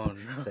me up. Oh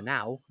no. So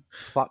now,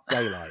 fuck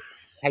Daylight.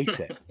 Hate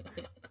it.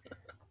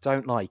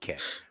 Don't like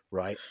it.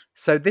 Right.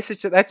 So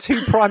they're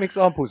two prime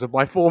examples of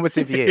my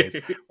formative years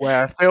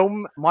where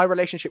my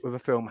relationship with a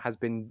film has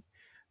been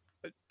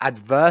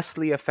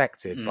adversely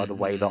affected by the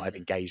way that I've Mm-hmm.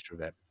 engaged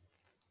with it.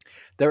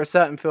 There are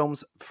certain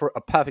films, for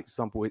a perfect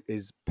example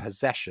is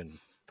Possession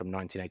from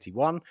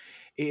 1981.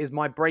 It is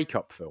my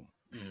breakup film.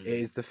 It Mm.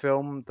 is the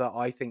film that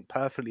I think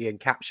perfectly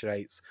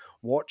encapsulates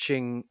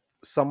watching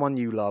someone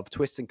you love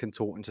twist and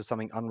contort into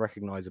something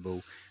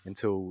unrecognizable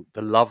until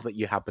the love that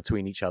you have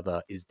between each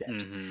other is dead.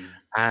 Mm-hmm.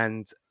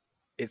 And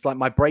it's like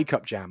my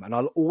breakup jam. And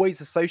I'll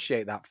always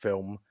associate that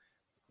film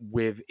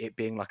with it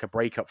being like a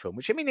breakup film,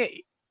 which I mean,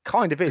 it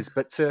kind of is,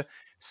 but to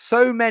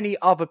so many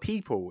other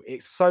people,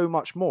 it's so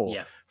much more.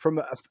 Yeah. From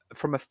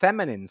a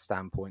feminine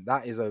standpoint,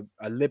 that is a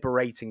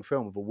liberating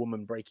film of a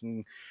woman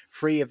breaking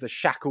free of the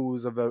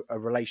shackles of a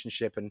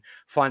relationship and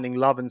finding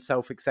love and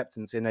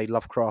self-acceptance in a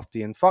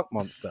Lovecraftian fuck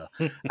monster.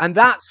 And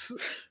that's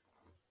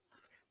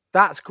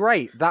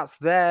great. That's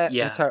their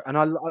Yeah. and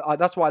I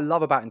that's what I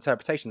love about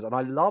interpretations, and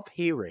I love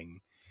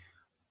hearing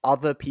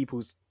other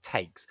people's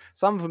takes.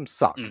 Some of them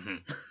suck, Mm-hmm.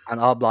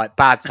 and I'm like,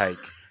 bad take,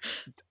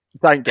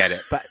 don't get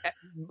it. But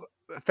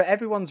for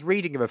everyone's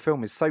reading of a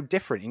film is so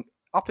different.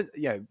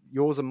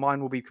 Yours and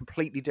mine will be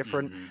completely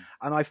different, Mm-hmm.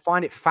 and I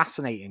find it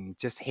fascinating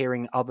just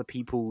hearing other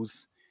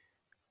people's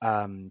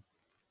um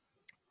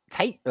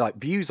take like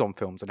views on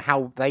films and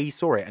how they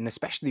saw it, and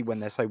especially when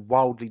they're so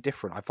wildly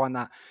different. I find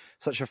that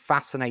such a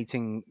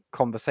fascinating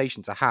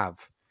conversation to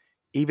have,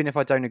 even if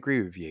I don't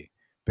agree with you,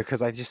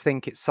 because I just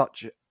think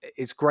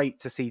it's great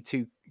to see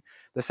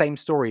the same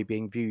story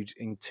being viewed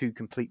in two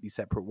completely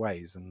separate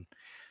ways, and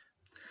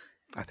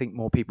I think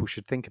more people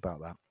should think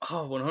about that.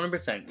 Oh,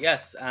 100%.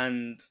 Yes.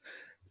 And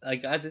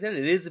like, as I said,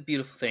 it is a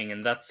beautiful thing.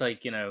 And that's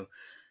like,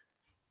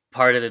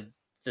 part of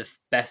the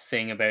best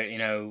thing about,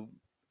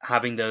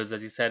 having those,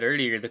 as you said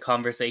earlier, the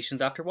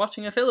conversations after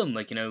watching a film,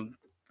 like,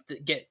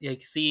 get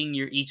like seeing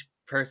your each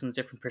person's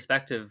different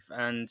perspective.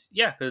 And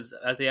yeah, because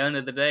at the end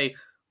of the day,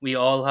 we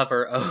all have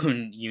our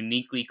own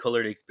uniquely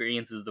colored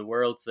experiences of the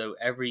world. So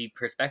every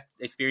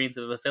experience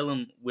of a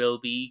film will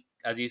be,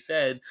 as you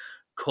said,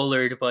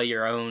 colored by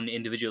your own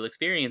individual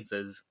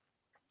experiences.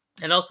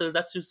 And also,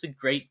 that's just a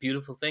great,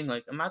 beautiful thing.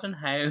 Like, imagine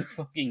how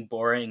fucking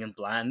boring and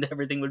bland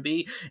everything would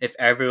be if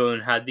everyone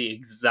had the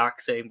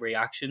exact same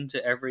reaction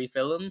to every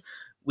film.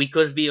 We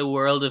could be a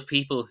world of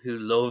people who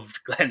loved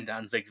Glenn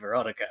Danzig's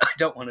Veronica. I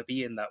don't want to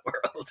be in that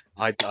world.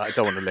 I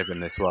don't want to live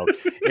in this world.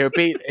 It would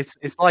be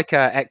it's like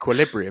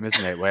equilibrium,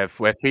 isn't it? Where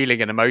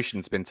feeling and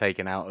emotion's been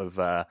taken out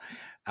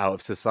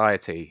of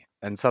society,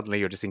 and suddenly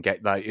you're just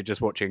like you're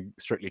just watching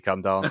Strictly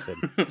Come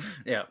Dancing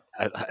Yeah.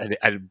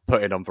 and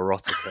putting on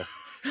Verotica.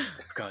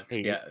 God,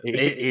 Eating, yeah.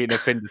 eating a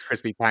Finder's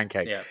crispy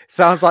pancake. Yeah.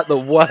 Sounds like the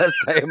worst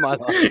day of my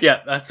life. Yeah,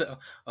 that's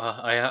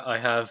I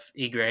have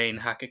Igraine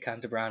Hackett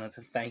Cantabrana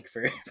to thank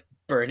for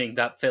burning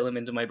that film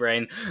into my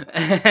brain.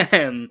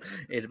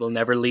 It will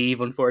never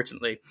leave,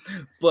 unfortunately.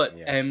 But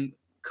Yeah.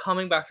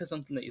 coming back to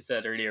something that you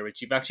said earlier,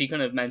 which you've actually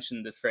kind of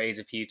mentioned this phrase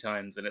a few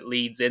times, and it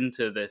leads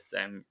into this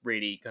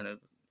really kind of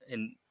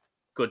in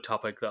good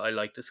topic that I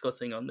like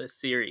discussing on this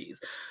series.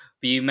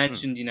 But you Hmm.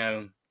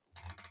 mentioned,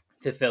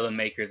 the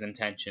filmmaker's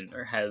intention,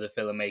 or how the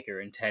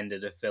filmmaker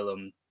intended a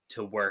film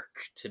to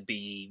work, to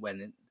be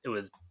when it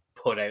was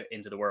put out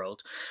into the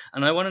world.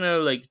 And I want to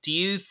know, like, do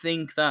you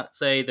think that,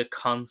 say, the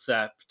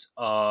concept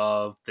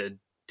of the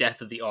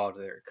death of the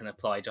author can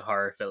apply to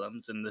horror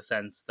films, in the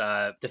sense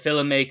that the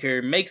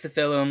filmmaker makes a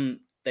film,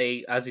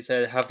 they, as you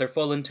said, have their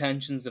full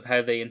intentions of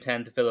how they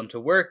intend the film to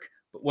work,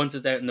 but once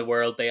it's out in the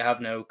world, they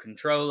have no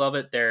control of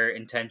it. Their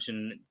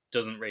intention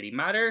doesn't really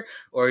matter?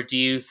 Or do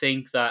you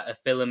think that a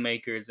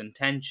filmmaker's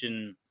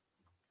intention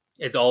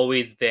is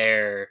always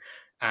there,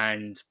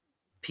 and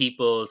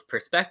people's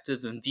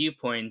perspectives and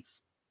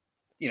viewpoints,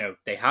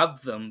 they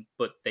have them,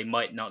 but they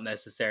might not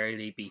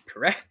necessarily be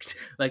correct?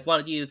 Like,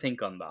 what do you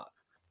think on that?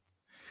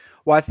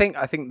 Well, I think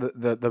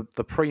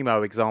the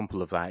primo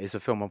example of that is a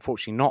film,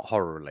 unfortunately not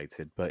horror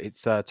related, but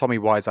it's Tommy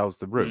Wiseau's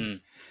The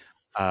Room.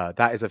 Mm.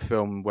 That is a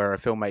film where a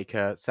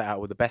filmmaker set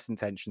out with the best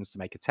intentions to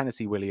make a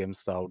Tennessee Williams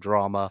style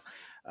drama,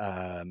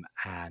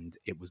 and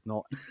it was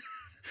not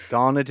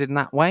garnered in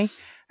that way.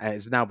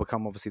 It's now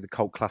become obviously the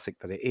cult classic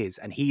that it is,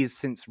 and he has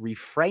since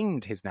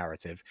reframed his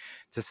narrative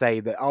to say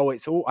that, oh,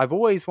 it's all I've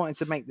always wanted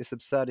to make this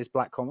absurdist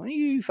black comedy.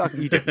 You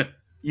didn't,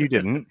 you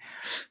didn't.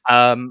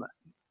 Um,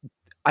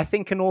 I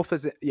think an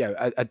author's,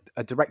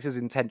 a director's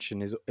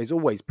intention is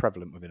always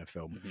prevalent within a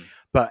film, Mhm.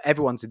 but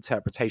everyone's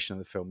interpretation of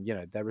the film.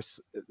 There is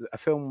a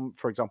film,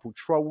 for example,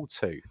 Troll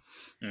 2.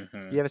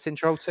 Mhm. You ever seen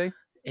Troll 2?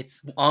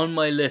 It's on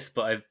my list,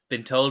 but I've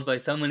been told by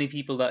so many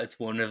people that it's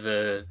one of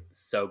the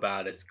so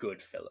bad it's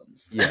good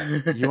films.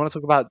 Yeah. You want to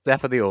talk about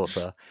Death of the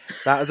Author?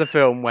 That is a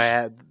film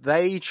where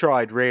they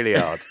tried really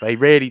hard. They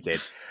really did.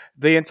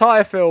 The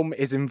entire film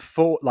is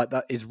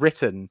that is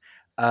written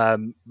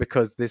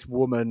because this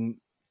woman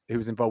who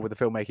was involved with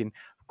the filmmaking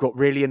got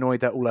really annoyed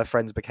that all her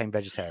friends became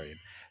vegetarian.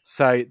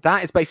 So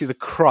that is basically the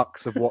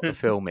crux of what the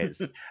film is.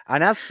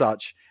 And as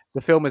such, the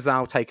film has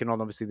now taken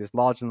on obviously this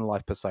larger than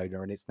life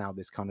persona, and it's now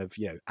this kind of,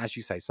 as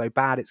you say, so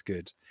bad it's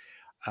good.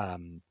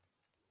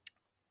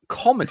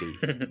 Comedy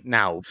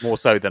now more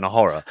so than a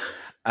horror.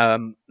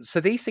 So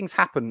these things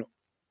happen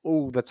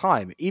all the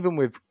time, even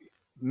with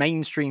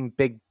mainstream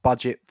big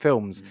budget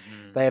films.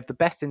 Mhm. They have the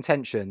best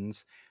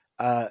intentions.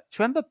 Do you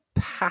remember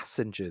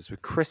Passengers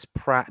with Chris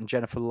Pratt and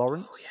Jennifer Oh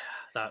Lawrence?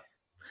 yeah,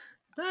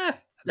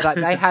 that. Like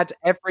they had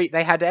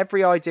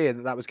every idea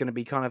that was going to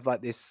be kind of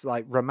like this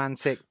like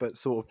romantic but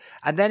sort of,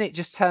 and then it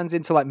just turns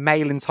into like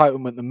male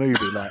entitlement, the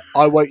movie, like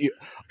I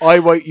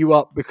woke you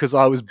up because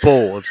I was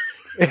bored.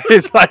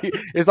 It's like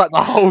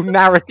the whole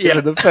narrative Yeah.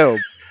 of the film,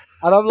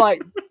 and I'm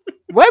like,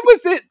 when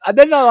was it? And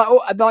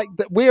then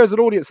we as an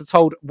audience are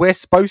told we're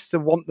supposed to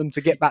want them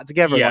to get back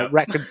together and like Yeah.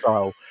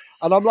 reconcile,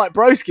 and I'm like,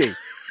 broski,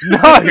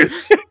 no.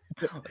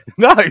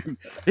 No,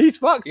 he's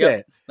fucked Yep.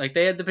 it. Like,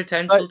 they had the So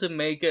potential to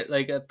make it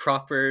like a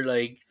proper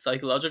like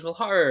psychological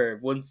horror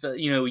once that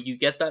you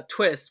get that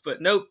twist,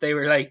 but nope, they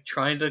were like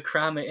trying to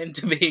cram it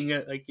into being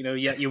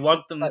yeah, you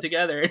want them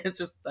together, and it's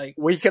just like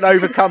we can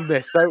overcome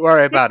this. Don't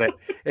worry about it.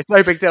 It's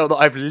no big deal that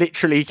I've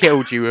literally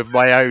killed you with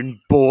my own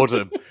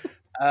boredom.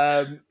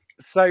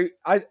 So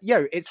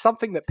it's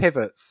something that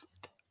pivots,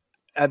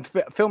 and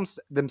films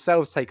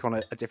themselves take on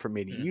a different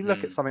meaning. You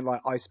look at Mhm. something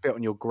like I Spit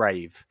on Your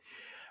Grave,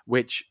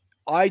 which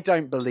I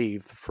don't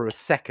believe for a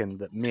second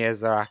that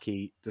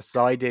Miyazaki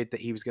decided that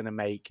he was going to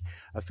make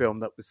a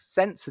film that was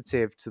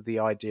sensitive to the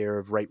idea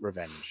of rape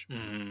revenge.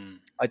 Mhm.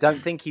 I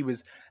don't think he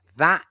was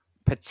that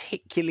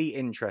particularly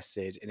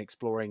interested in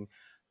exploring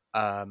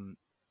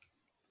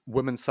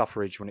women's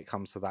suffrage when it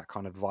comes to that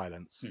kind of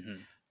violence,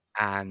 Mhm.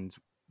 and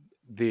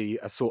the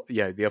assault,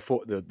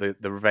 the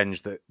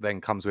revenge that then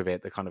comes with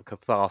it, the kind of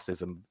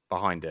catharsism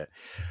behind it.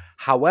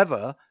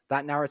 However,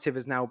 that narrative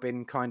has now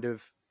been kind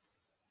of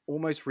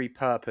almost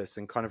repurposed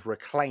and kind of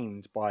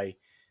reclaimed by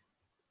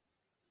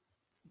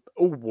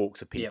all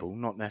walks of Yep. people,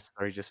 not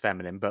necessarily just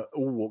feminine, but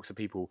all walks of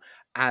people,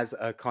 as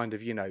a kind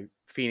of,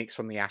 phoenix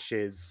from the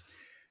ashes,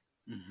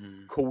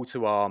 call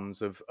to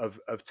arms of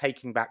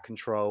taking back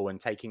control and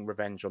taking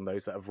revenge on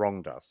those that have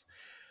wronged us.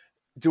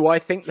 Do I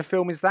think the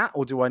film is that,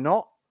 or do I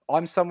not?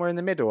 I'm somewhere in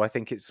the middle. I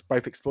think it's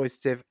both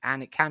exploitative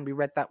and it can be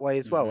read that way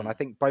as well. And I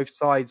think both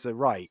sides are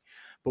right.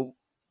 But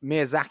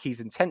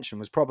Miyazaki's intention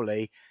was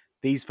probably,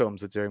 these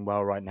films are doing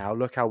well right now.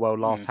 Look how well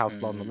Last House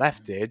on the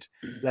Left did.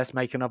 Let's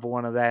make another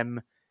one of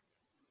them.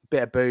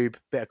 Bit of boob,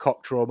 bit of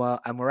cock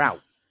trauma, and we're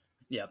out.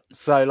 Yeah.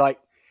 So, like,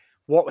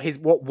 what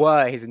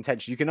were his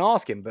intentions? You can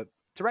ask him, but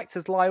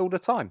directors lie all the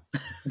time.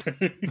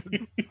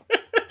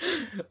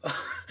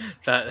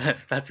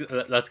 That's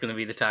going to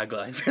be the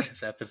tagline for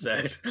this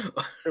episode.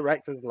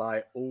 Directors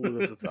lie all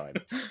of the time.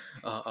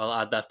 I'll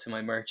add that to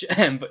my merch.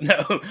 But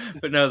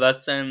no,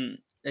 that's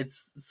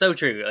it's so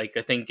true. Like,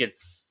 I think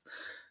it's,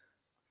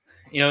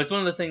 it's one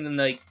of those things, and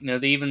like,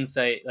 they even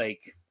say,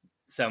 like,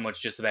 so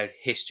much just about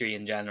history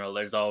in general.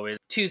 There's always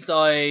two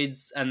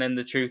sides, and then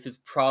the truth is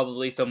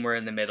probably somewhere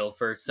in the middle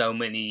for so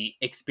many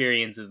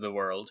experiences of the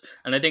world.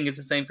 And I think it's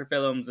the same for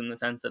films, in the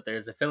sense that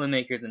there's a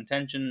filmmaker's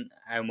intention,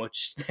 how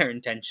much their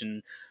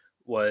intention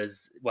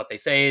was what they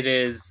say it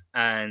is,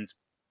 and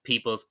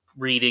people's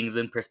readings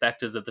and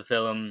perspectives of the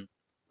film.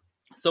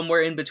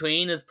 Somewhere in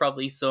between is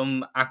probably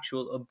some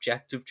actual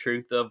objective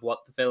truth of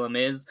what the film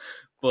is,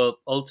 but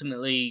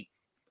ultimately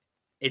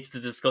it's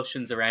the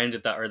discussions around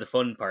it that are the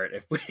fun part.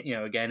 If we,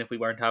 again, if we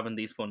weren't having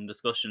these fun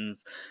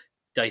discussions,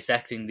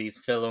 dissecting these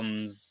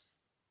films,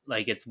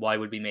 like, it's why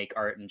would we make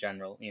art in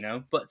general,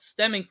 But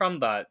stemming from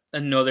that,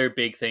 another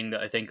big thing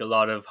that I think a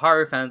lot of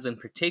horror fans in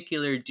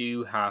particular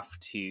do have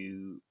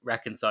to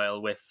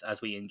reconcile with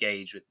as we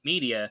engage with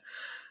media.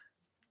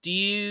 Do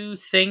you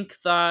think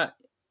that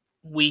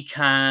we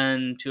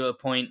can, to a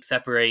point,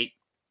 separate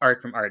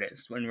art from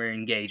artist when we're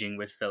engaging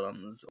with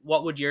films?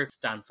 What would your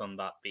stance on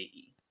that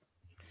be?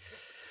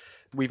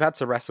 We've had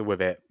to wrestle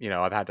with it.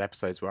 I've had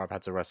episodes where I've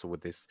had to wrestle with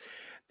this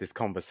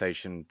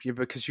conversation,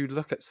 because you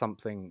look at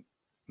something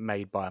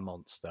made by a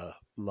monster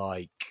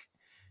like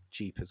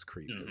Jeepers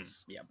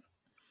Creepers,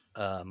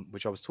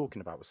 which I was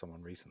talking about with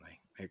someone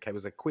recently. Okay, it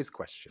was a quiz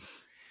question,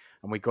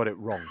 and we got it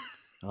wrong.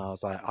 And I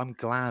was like, I'm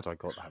glad I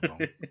got that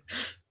wrong.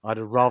 I'd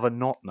have rather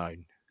not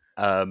known.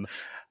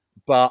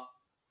 But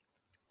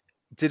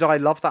did I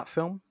love that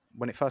film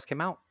when it first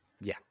came out?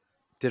 Yeah.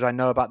 Did I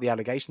know about the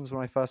allegations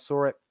when I first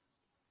saw it?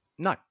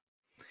 No.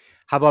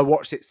 Have I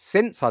watched it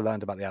since I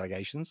learned about the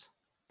allegations?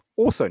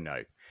 Also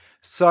no.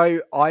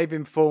 So I've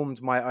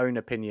informed my own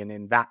opinion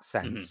in that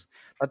sense.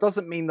 That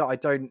doesn't mean that I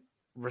don't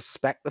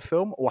respect the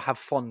film or have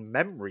fond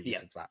memories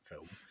of that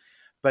film.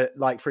 But,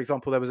 like, for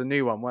example, there was a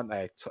new one, weren't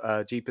there?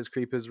 Jeepers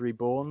Creepers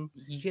Reborn.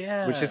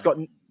 Yeah. Which has got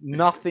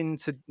nothing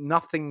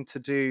to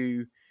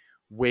do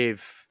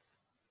with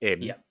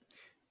him. Yeah.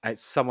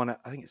 It's someone,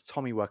 I think it's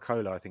Tommy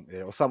Wirkola, I think,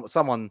 or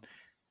someone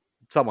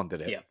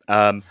did it.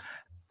 Yeah.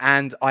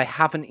 And I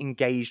haven't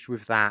engaged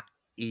with that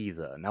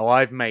either. Now,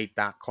 I've made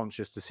that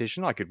conscious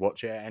decision. I could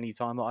watch it at any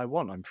time that I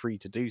want. I'm free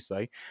to do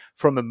so.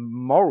 From a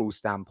moral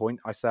standpoint,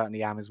 I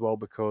certainly am as well,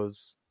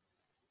 because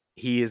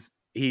he's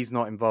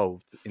not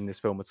involved in this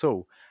film at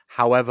all.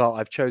 However,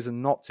 I've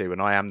chosen not to, and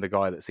I am the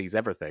guy that sees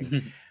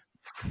everything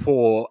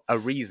for a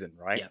reason,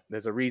 right? Yeah.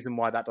 There's a reason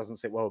why that doesn't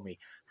sit well with me.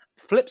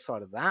 Flip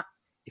side of that,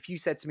 if you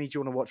said to me, do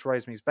you want to watch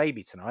Rosemary's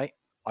Baby tonight?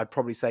 I'd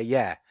probably say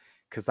yeah,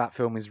 because that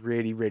film is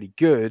really, really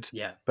good,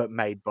 but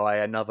made by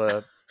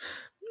another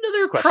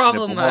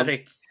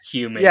problematic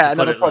human. Yeah,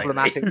 another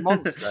problematic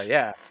monster,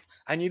 yeah.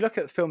 And you look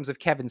at films of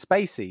Kevin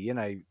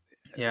Spacey,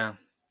 Yeah.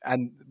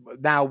 And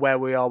now where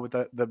we are with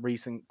the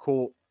recent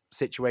court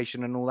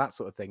situation and all that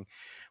sort of thing,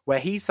 where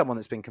he's someone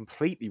that's been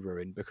completely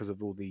ruined because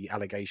of all the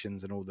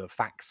allegations and all the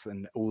facts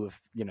and all of,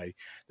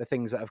 the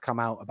things that have come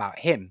out about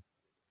him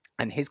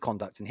and his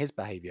conduct and his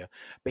behavior.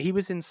 But he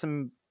was in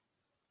some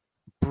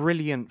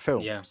brilliant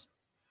films. Yeah.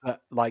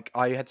 Like,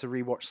 I had to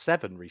rewatch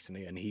Seven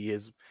recently, and he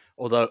is,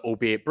 although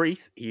albeit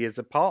brief, he is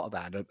a part of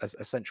that, an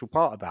essential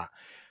part of that.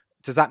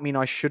 Does that mean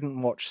I shouldn't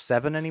watch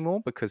Seven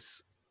anymore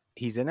because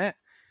he's in it?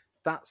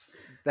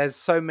 There's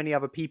so many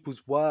other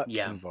people's work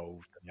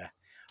involved there.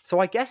 So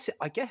I guess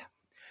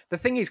the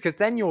thing is, because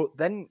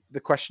then the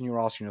question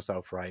you're asking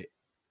yourself, right,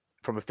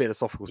 from a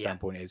philosophical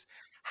standpoint, is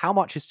how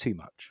much is too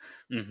much?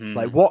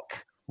 Like,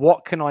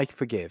 what can I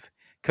forgive?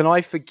 Can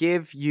I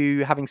forgive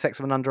you having sex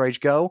with an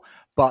underage girl,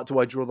 but do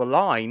I draw the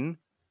line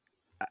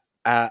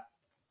at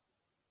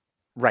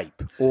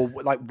rape? Or,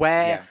 like,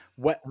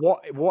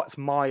 what's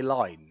my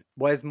line?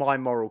 Where's my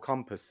moral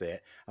compass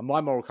here? And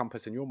my moral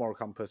compass and your moral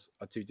compass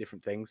are two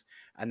different things.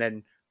 And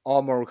then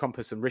our moral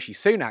compass and Rishi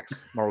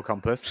Sunak's moral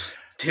compass,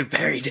 two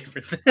very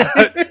different things,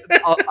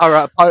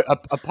 are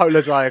a polar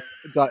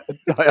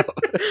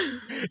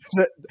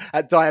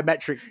at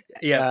diametric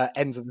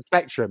ends of the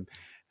spectrum.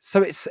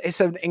 So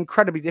it's an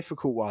incredibly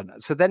difficult one.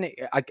 So then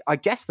I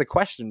guess the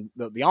question,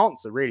 the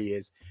answer really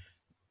is,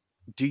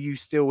 do you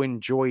still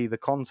enjoy the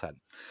content?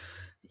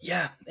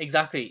 Yeah,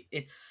 exactly.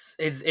 It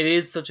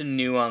is such a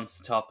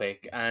nuanced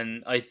topic,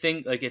 and I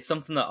think like it's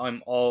something that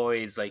I'm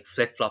always like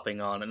flip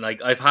flopping on, and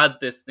like I've had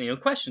this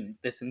question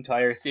this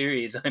entire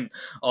series. I'm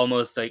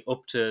almost like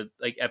up to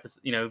like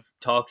episode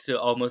talk to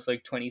almost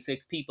like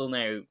 26 people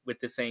now with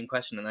the same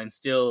question, and I'm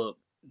still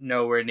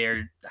nowhere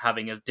near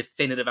having a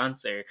definitive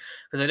answer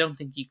because I don't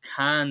think you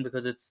can,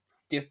 because it's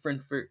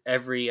different for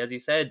every, as you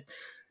said,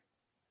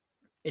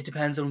 it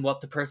depends on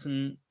what the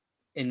person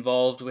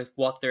involved with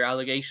what their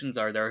allegations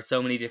are. There are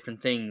so many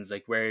different things.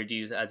 Like, where do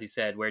you, as you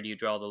said, where do you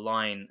draw the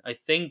line? I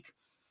think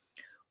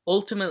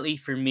ultimately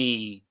for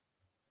me,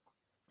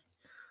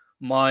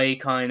 my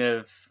kind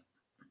of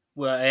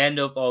what I end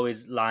up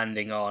always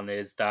landing on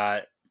is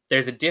that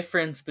there's a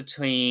difference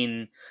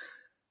between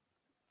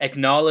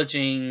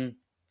acknowledging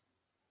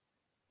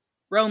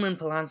Roman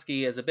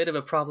Polanski as a bit of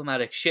a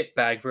problematic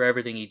shitbag for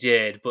everything he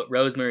did, but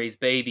Rosemary's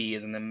Baby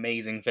is an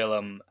amazing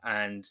film,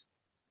 and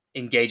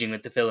engaging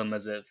with the film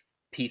as a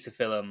piece of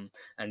film,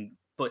 and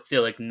but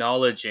still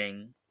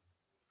acknowledging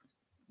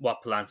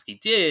what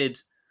Polanski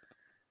did,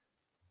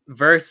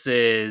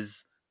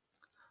 versus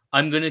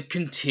I'm going to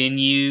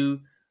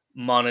continue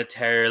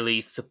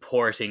monetarily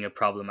supporting a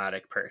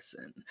problematic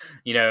person.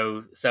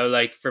 So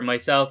like for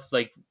myself,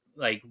 like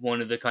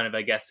one of the kind of,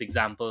 I guess,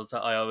 examples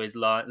that I always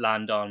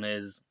land on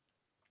is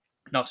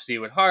not to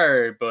do with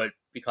horror, but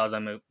because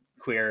I'm a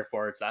queer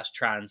forward slash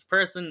trans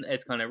person,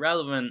 it's kind of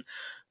relevant.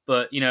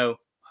 But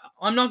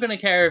I'm not going to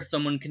care if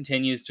someone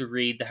continues to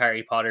read the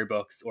Harry Potter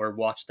books or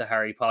watch the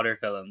Harry Potter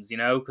films,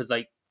 because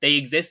like they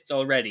exist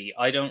already.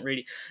 I don't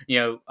really,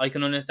 I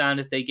can understand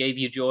if they gave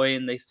you joy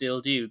and they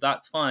still do.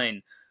 That's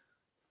fine.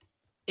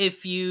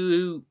 If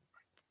you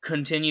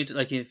continue to,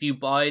 like, if you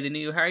buy the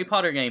new Harry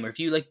Potter game, or if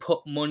you like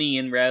put money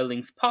in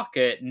Rowling's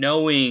pocket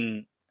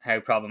knowing how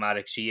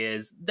problematic she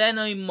is, then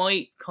I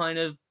might kind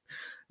of,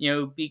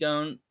 be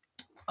going,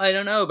 I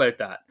don't know about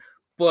that.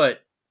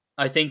 But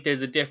I think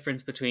there's a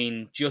difference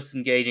between just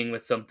engaging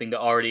with something that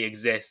already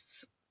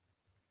exists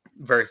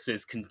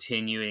versus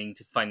continuing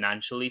to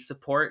financially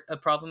support a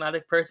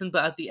problematic person.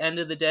 But at the end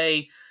of the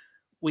day,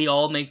 we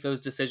all make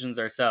those decisions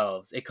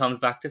ourselves. It comes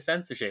back to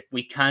censorship.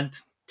 We can't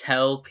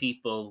tell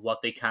people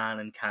what they can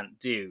and can't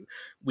do.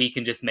 We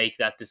can just make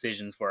that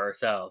decision for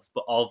ourselves.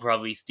 But I'll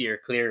probably steer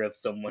clear of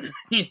someone,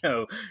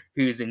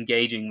 who's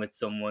engaging with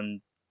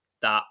someone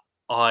that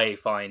I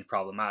find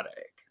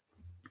problematic.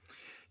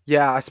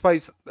 Yeah, I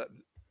suppose.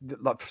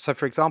 Like, so,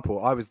 for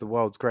example, I was the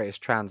world's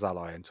greatest trans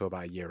ally until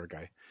about a year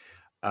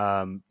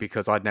ago,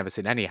 because I'd never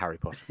seen any Harry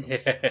Potter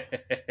films.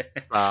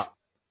 But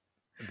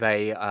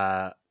they,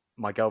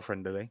 my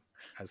girlfriend Lily,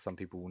 as some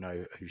people will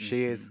know who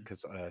she is,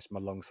 because she's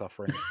my long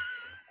suffering.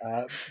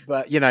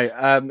 But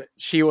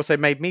she also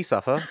made me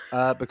suffer,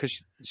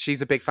 because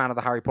she's a big fan of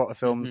the Harry Potter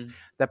films.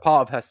 They're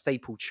part of her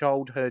staple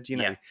childhood,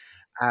 Yeah.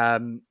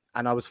 And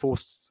I was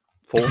forced,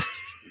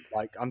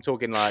 like I'm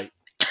talking like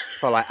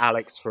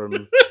Alex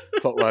from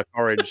Clockwork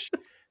Orange,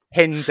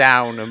 pinned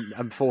down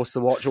and forced to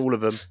watch all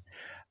of them.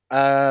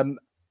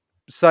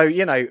 So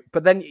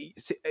but then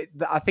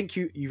I think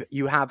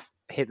you have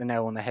hit the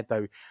nail on the head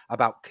though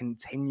about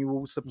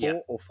continual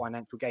support or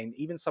financial gain.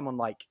 Even someone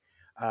like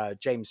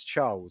James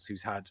Charles,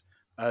 who's had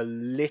a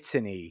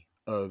litany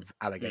of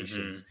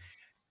allegations.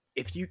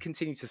 If you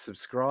continue to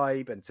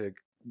subscribe and to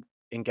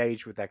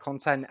engage with their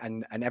content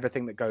and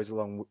everything that goes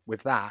along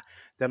with that,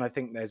 then I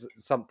think there's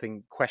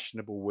something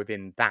questionable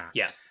within that.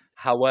 Yeah.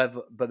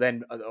 However, but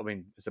then I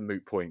mean, it's a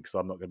moot point because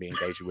I'm not going to be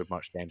engaging with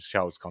much James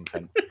Charles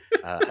content.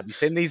 Have you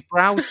seen these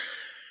brows?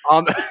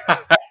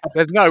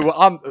 There's no.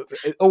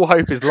 All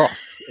hope is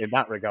lost in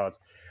that regard.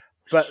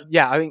 But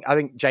yeah, I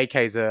think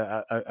JK is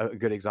a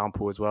good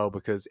example as well,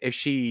 because if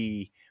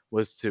she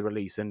was to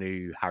release a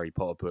new Harry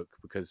Potter book,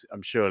 because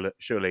I'm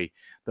surely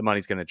the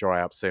money's going to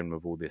dry up soon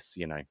with all this,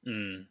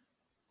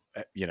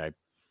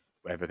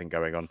 everything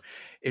going on.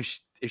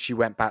 If she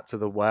went back to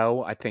the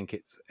well, I think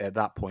it's at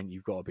that point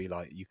you've got to be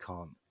like, you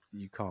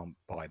can't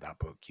buy that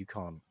book, you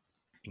can't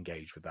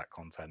engage with that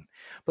content.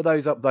 But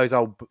those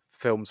old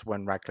films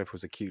when Radcliffe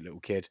was a cute little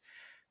kid,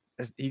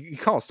 you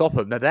can't stop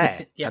them. They're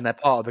there, Yeah. and they're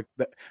part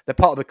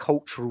of the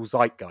cultural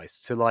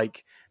zeitgeist to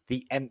like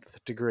the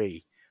nth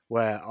degree.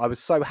 Where I was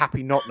so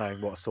happy not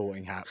knowing what a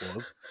Sorting Hat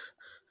was.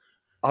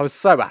 I was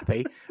so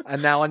happy,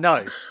 and now I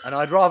know, and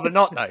I'd rather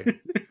not know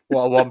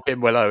what a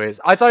Whomping Willow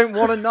is. I don't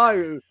want to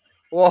know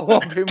what a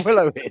Whomping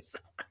Willow is.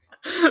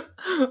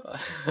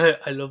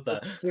 I love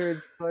that. It's doing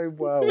so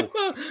well.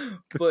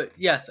 But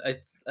yes,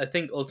 I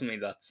think ultimately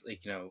that's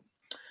like,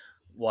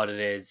 what it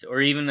is.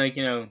 Or even like,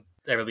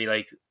 there will be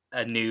like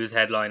a news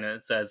headline and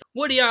it says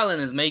Woody Allen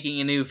is making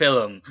a new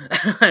film.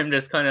 I'm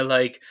just kind of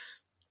like,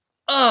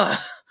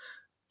 oh,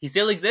 he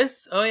still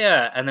exists? Oh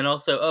yeah. And then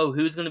also, oh,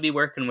 who's going to be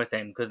working with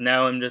him? Because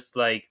now I'm just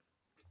like,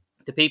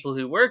 the people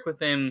who work with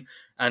him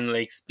and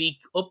like speak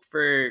up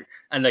for,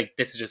 and like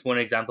this is just one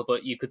example,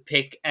 but you could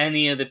pick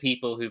any of the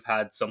people who've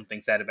had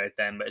something said about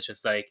them, but it's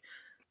just like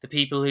the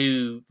people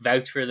who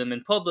vouch for them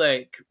in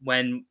public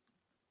when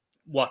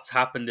what's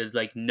happened is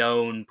like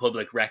known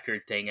public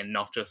record thing and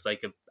not just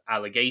like a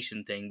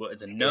allegation thing, but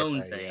it's a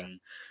known Hearsay, yeah. thing.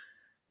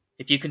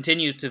 If you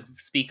continue to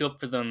speak up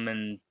for them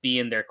and be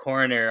in their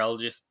corner, I'll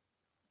just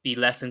be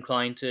less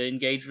inclined to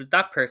engage with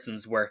that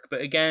person's work.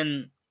 But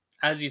again,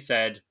 as you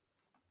said,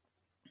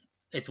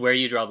 it's where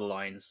you draw the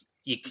lines.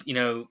 You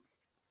know,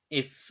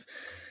 if,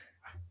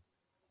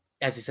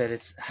 as you said,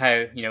 it's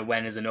how,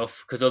 when is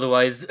enough, because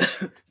otherwise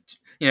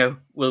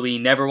will we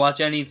never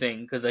watch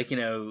anything, because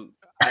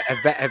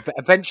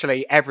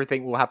Eventually,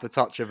 everything will have the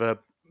touch of a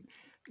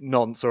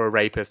nonce or a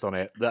rapist on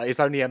it. That it's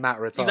only a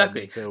matter of time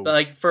exactly. But until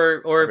like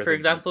for everything does.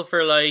 example,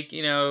 for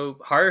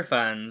horror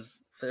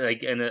fans,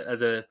 like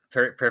as a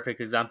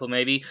perfect example,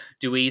 maybe,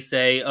 do we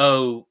say,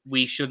 oh,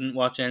 we shouldn't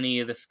watch any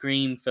of the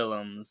Scream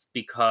films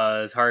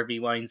because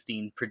Harvey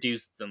Weinstein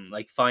produced them,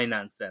 like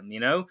financed them,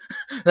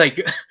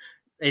 like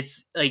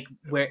it's like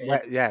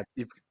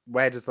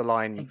Where does the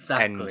line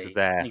end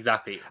there?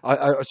 exactly.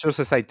 I should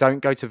also say, don't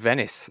go to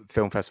Venice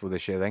Film Festival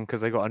this year then,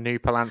 because they got a new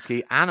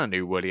Polanski and a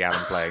new Woody Allen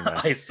playing there.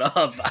 I saw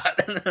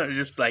that and I was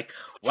just like,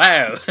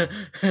 wow.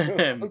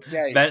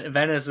 Okay.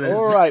 Venice is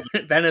All right.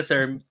 Venice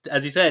are,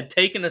 as you said,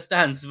 taking a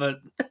stance, but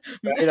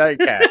They don't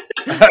care.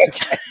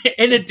 Okay.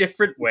 in a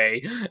different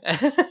way.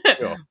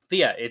 Sure. But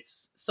yeah,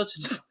 it's such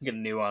a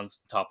fucking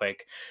nuanced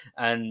topic,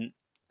 and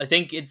I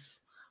think it's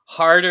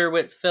harder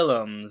with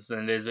films than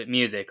it is with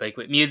music. Like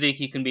with music,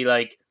 you can be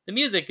like, the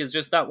music is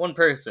just that one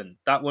person.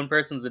 That one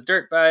person's a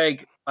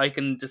dirtbag. I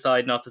can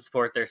decide not to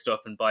support their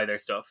stuff and buy their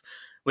stuff.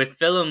 With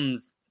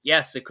films,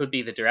 yes, it could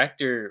be the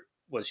director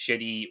was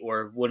shitty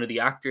or one of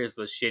the actors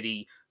was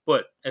shitty,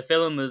 but a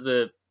film is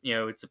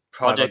it's a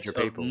project 500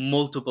 of people.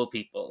 multiple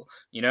people,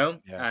 Yeah.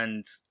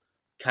 and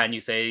can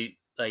you say,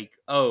 like,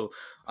 oh,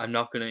 I'm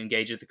not going to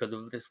engage it because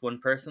of this one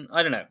person?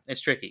 I don't know.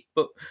 It's tricky.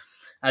 But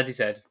as you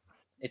said,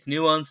 it's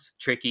nuanced,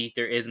 tricky.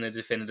 There isn't a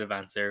definitive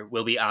answer.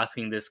 We'll be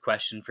asking this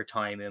question for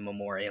time in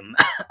memoriam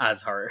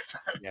as horror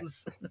fans.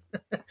 Yes,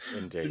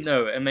 indeed.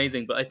 No,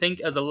 amazing. But I think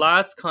as a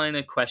last kind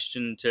of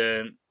question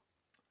to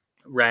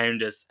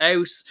round us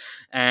out,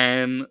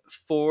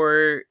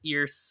 for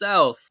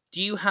yourself,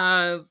 do you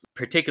have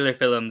particular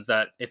films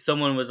that if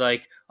someone was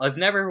like, I've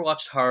never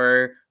watched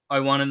horror, I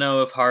want to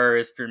know if horror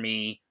is for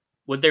me,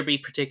 would there be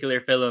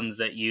particular films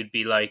that you'd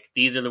be like,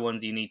 these are the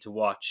ones you need to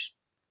watch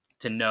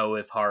to know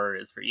if horror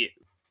is for you?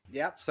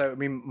 Yeah. So I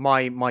mean,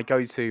 my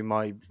go-to,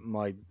 my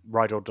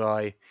ride or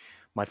die,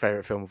 my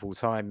favorite film of all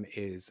time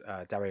is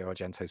Dario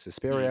Argento's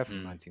Suspiria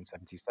from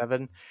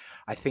 1977.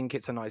 I think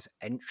it's a nice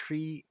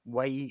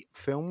entryway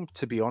film,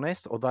 to be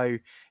honest. Although,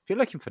 if you're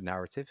looking for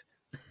narrative,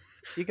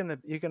 you're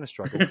gonna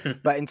struggle.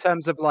 But in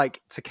terms of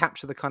like to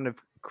capture the kind of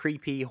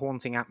creepy,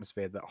 haunting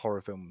atmosphere that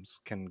horror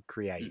films can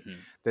create,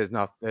 there's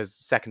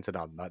second to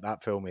none. Like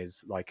that film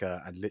is like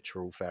a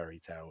literal fairy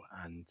tale,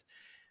 and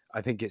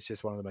I think it's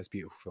just one of the most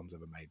beautiful films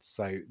ever made.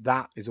 So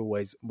that is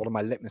always one of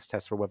my litmus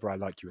tests for whether I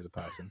like you as a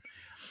person.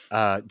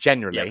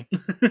 Generally,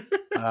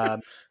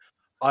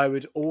 I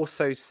would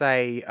also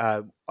say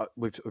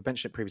we've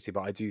mentioned it previously,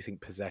 but I do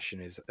think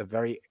Possession is a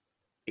very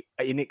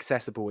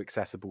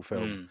accessible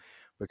film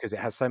because it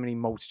has so many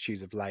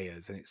multitudes of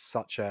layers, and it's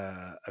such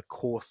a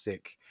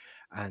caustic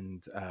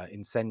and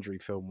incendiary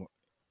film,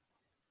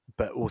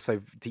 but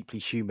also deeply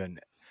human.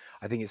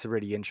 I think it's a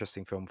really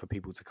interesting film for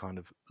people to kind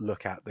of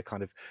look at the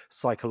kind of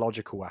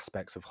psychological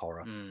aspects of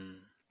horror.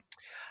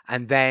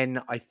 And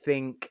then I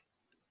think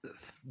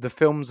the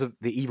films of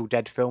the Evil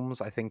Dead films,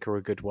 I think, are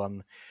a good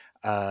one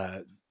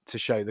to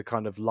show the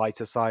kind of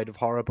lighter side of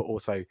horror, but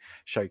also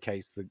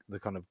showcase the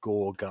kind of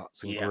gore,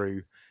 guts, and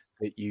grue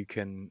that you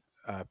can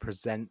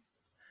present.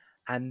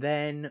 And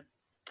then,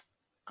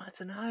 I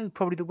don't know,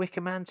 probably The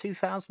Wicker Man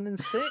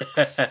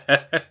 2006.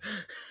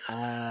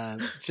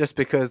 Just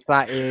because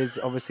that is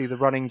obviously the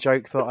running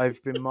joke that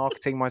I've been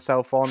marketing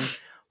myself on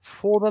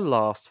for the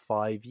last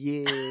 5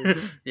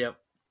 years. Yep.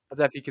 I don't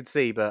know if you can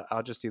see, but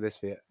I'll just do this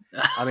for you.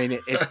 I mean,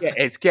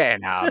 it's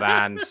getting out of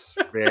hand,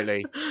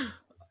 really.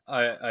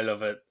 I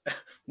love it.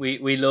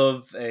 We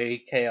love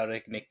a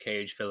chaotic Nick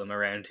Cage film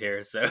around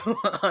here, so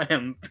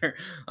I'm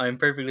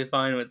perfectly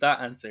fine with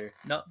that answer.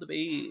 Not the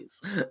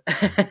bees.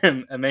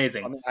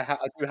 Amazing. I mean,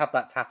 I do have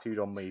that tattooed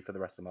on me for the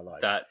rest of my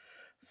life. That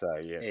so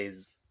yeah,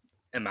 is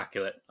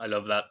immaculate. I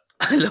love that.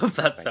 I love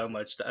that so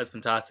much. That is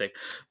fantastic.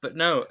 But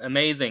no,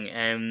 amazing.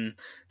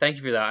 Thank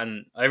you for that.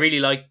 And I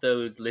really like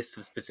those lists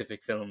of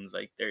specific films.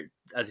 Like they're,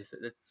 as you said,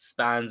 it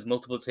spans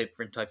multiple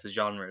different types of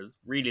genres.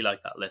 Really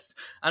like that list.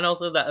 And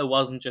also that it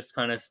wasn't just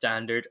kind of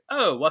standard,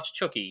 oh, watch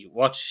Chucky,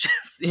 watch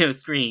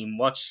Scream,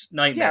 watch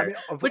Nightmare,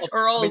 which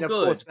are all good.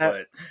 Course,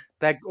 but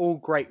they're all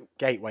great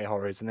gateway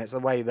horrors, and it's a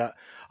way that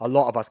a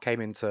lot of us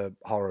came into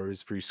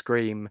horrors through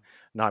Scream,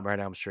 Nightmare on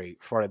Elm Street,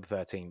 Friday the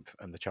 13th,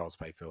 and the Child's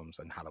Play films,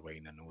 and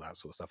Halloween, and all that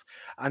sort of stuff.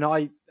 And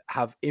I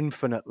have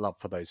infinite love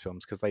for those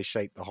films because they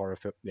shape the horror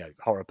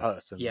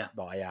person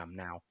that I am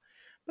now.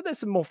 But there's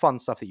some more fun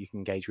stuff that you can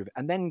engage with,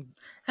 and then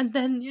And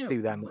then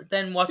do them.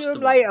 Do watch the them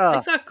ones later.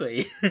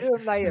 exactly. Do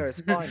them later.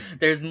 It's fine.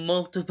 There's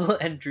multiple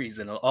entries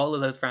in all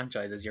of those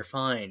franchises. You're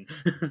fine.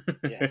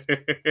 Yes,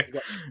 you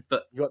got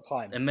But you got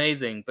time.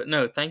 amazing. But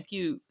no, thank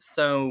you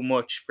so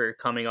much for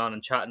coming on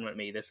and chatting with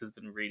me. This has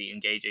been really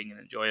engaging and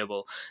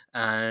enjoyable.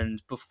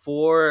 And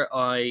before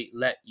I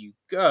let you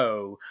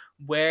go,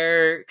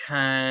 where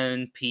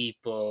can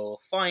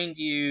people find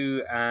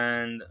you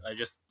and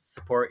just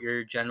support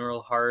your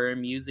general horror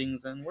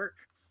musings and work?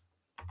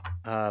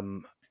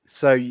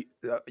 So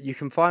you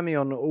can find me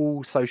on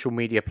all social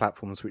media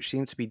platforms, which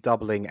seem to be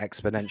doubling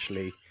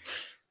exponentially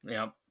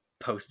Yeah,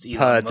 post per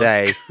Elon Musk.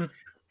 day.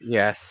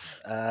 Yes.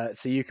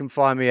 So you can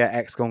find me at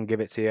XCon Give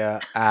It To You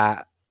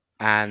at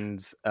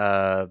and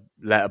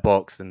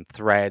Letterbox and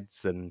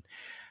Threads and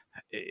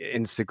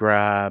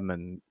Instagram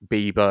and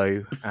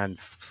Bebo and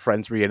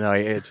Friends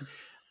Reunited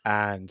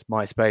and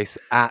MySpace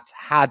at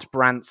Had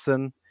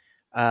Branson.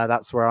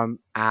 That's where I'm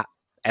at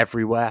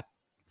everywhere.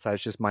 So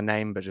it's just my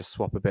name, but just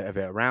swap a bit of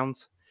it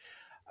around.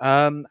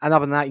 And other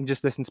than that, you can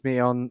just listen to me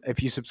on,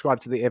 if you subscribe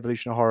to the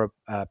Evolution of Horror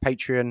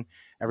Patreon,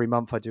 every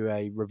month I do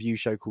a review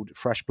show called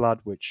Fresh Blood,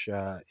 which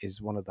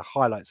is one of the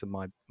highlights of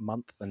my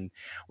month. And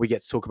we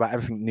get to talk about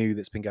everything new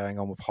that's been going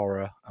on with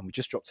horror. And we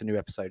just dropped a new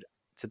episode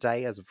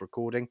today as of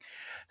recording.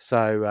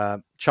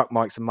 So Chuck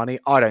Mike some money.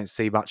 I don't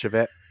see much of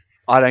it.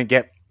 I don't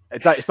get,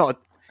 it's not,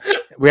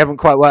 we haven't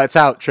quite worked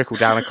out trickle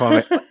down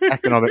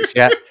economics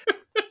yet,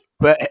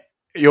 but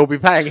you'll be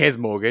paying his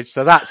mortgage.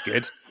 So that's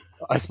good,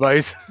 I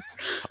suppose.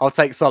 I'll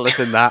take solace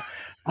in that.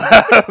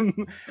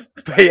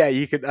 But yeah,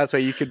 you can. That's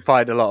where you can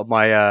find a lot of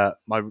my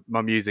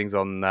my musings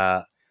on,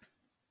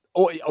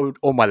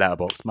 or my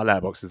letterbox. My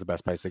letterbox is the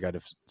best place to go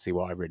to see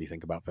what I really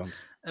think about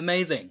films.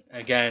 Amazing.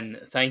 Again,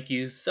 thank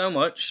you so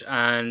much.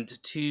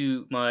 And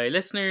to my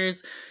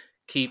listeners,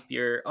 keep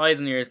your eyes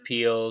and ears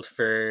peeled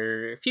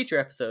for future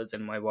episodes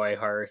in my Why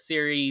Horror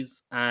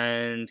series,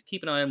 and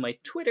keep an eye on my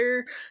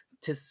Twitter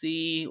to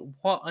see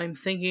what I'm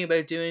thinking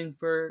about doing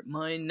for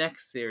my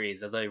next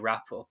series as I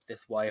wrap up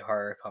this Why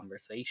Horror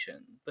conversation.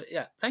 But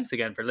yeah, thanks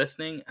again for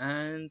listening,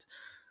 and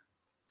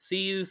see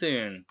you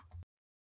soon.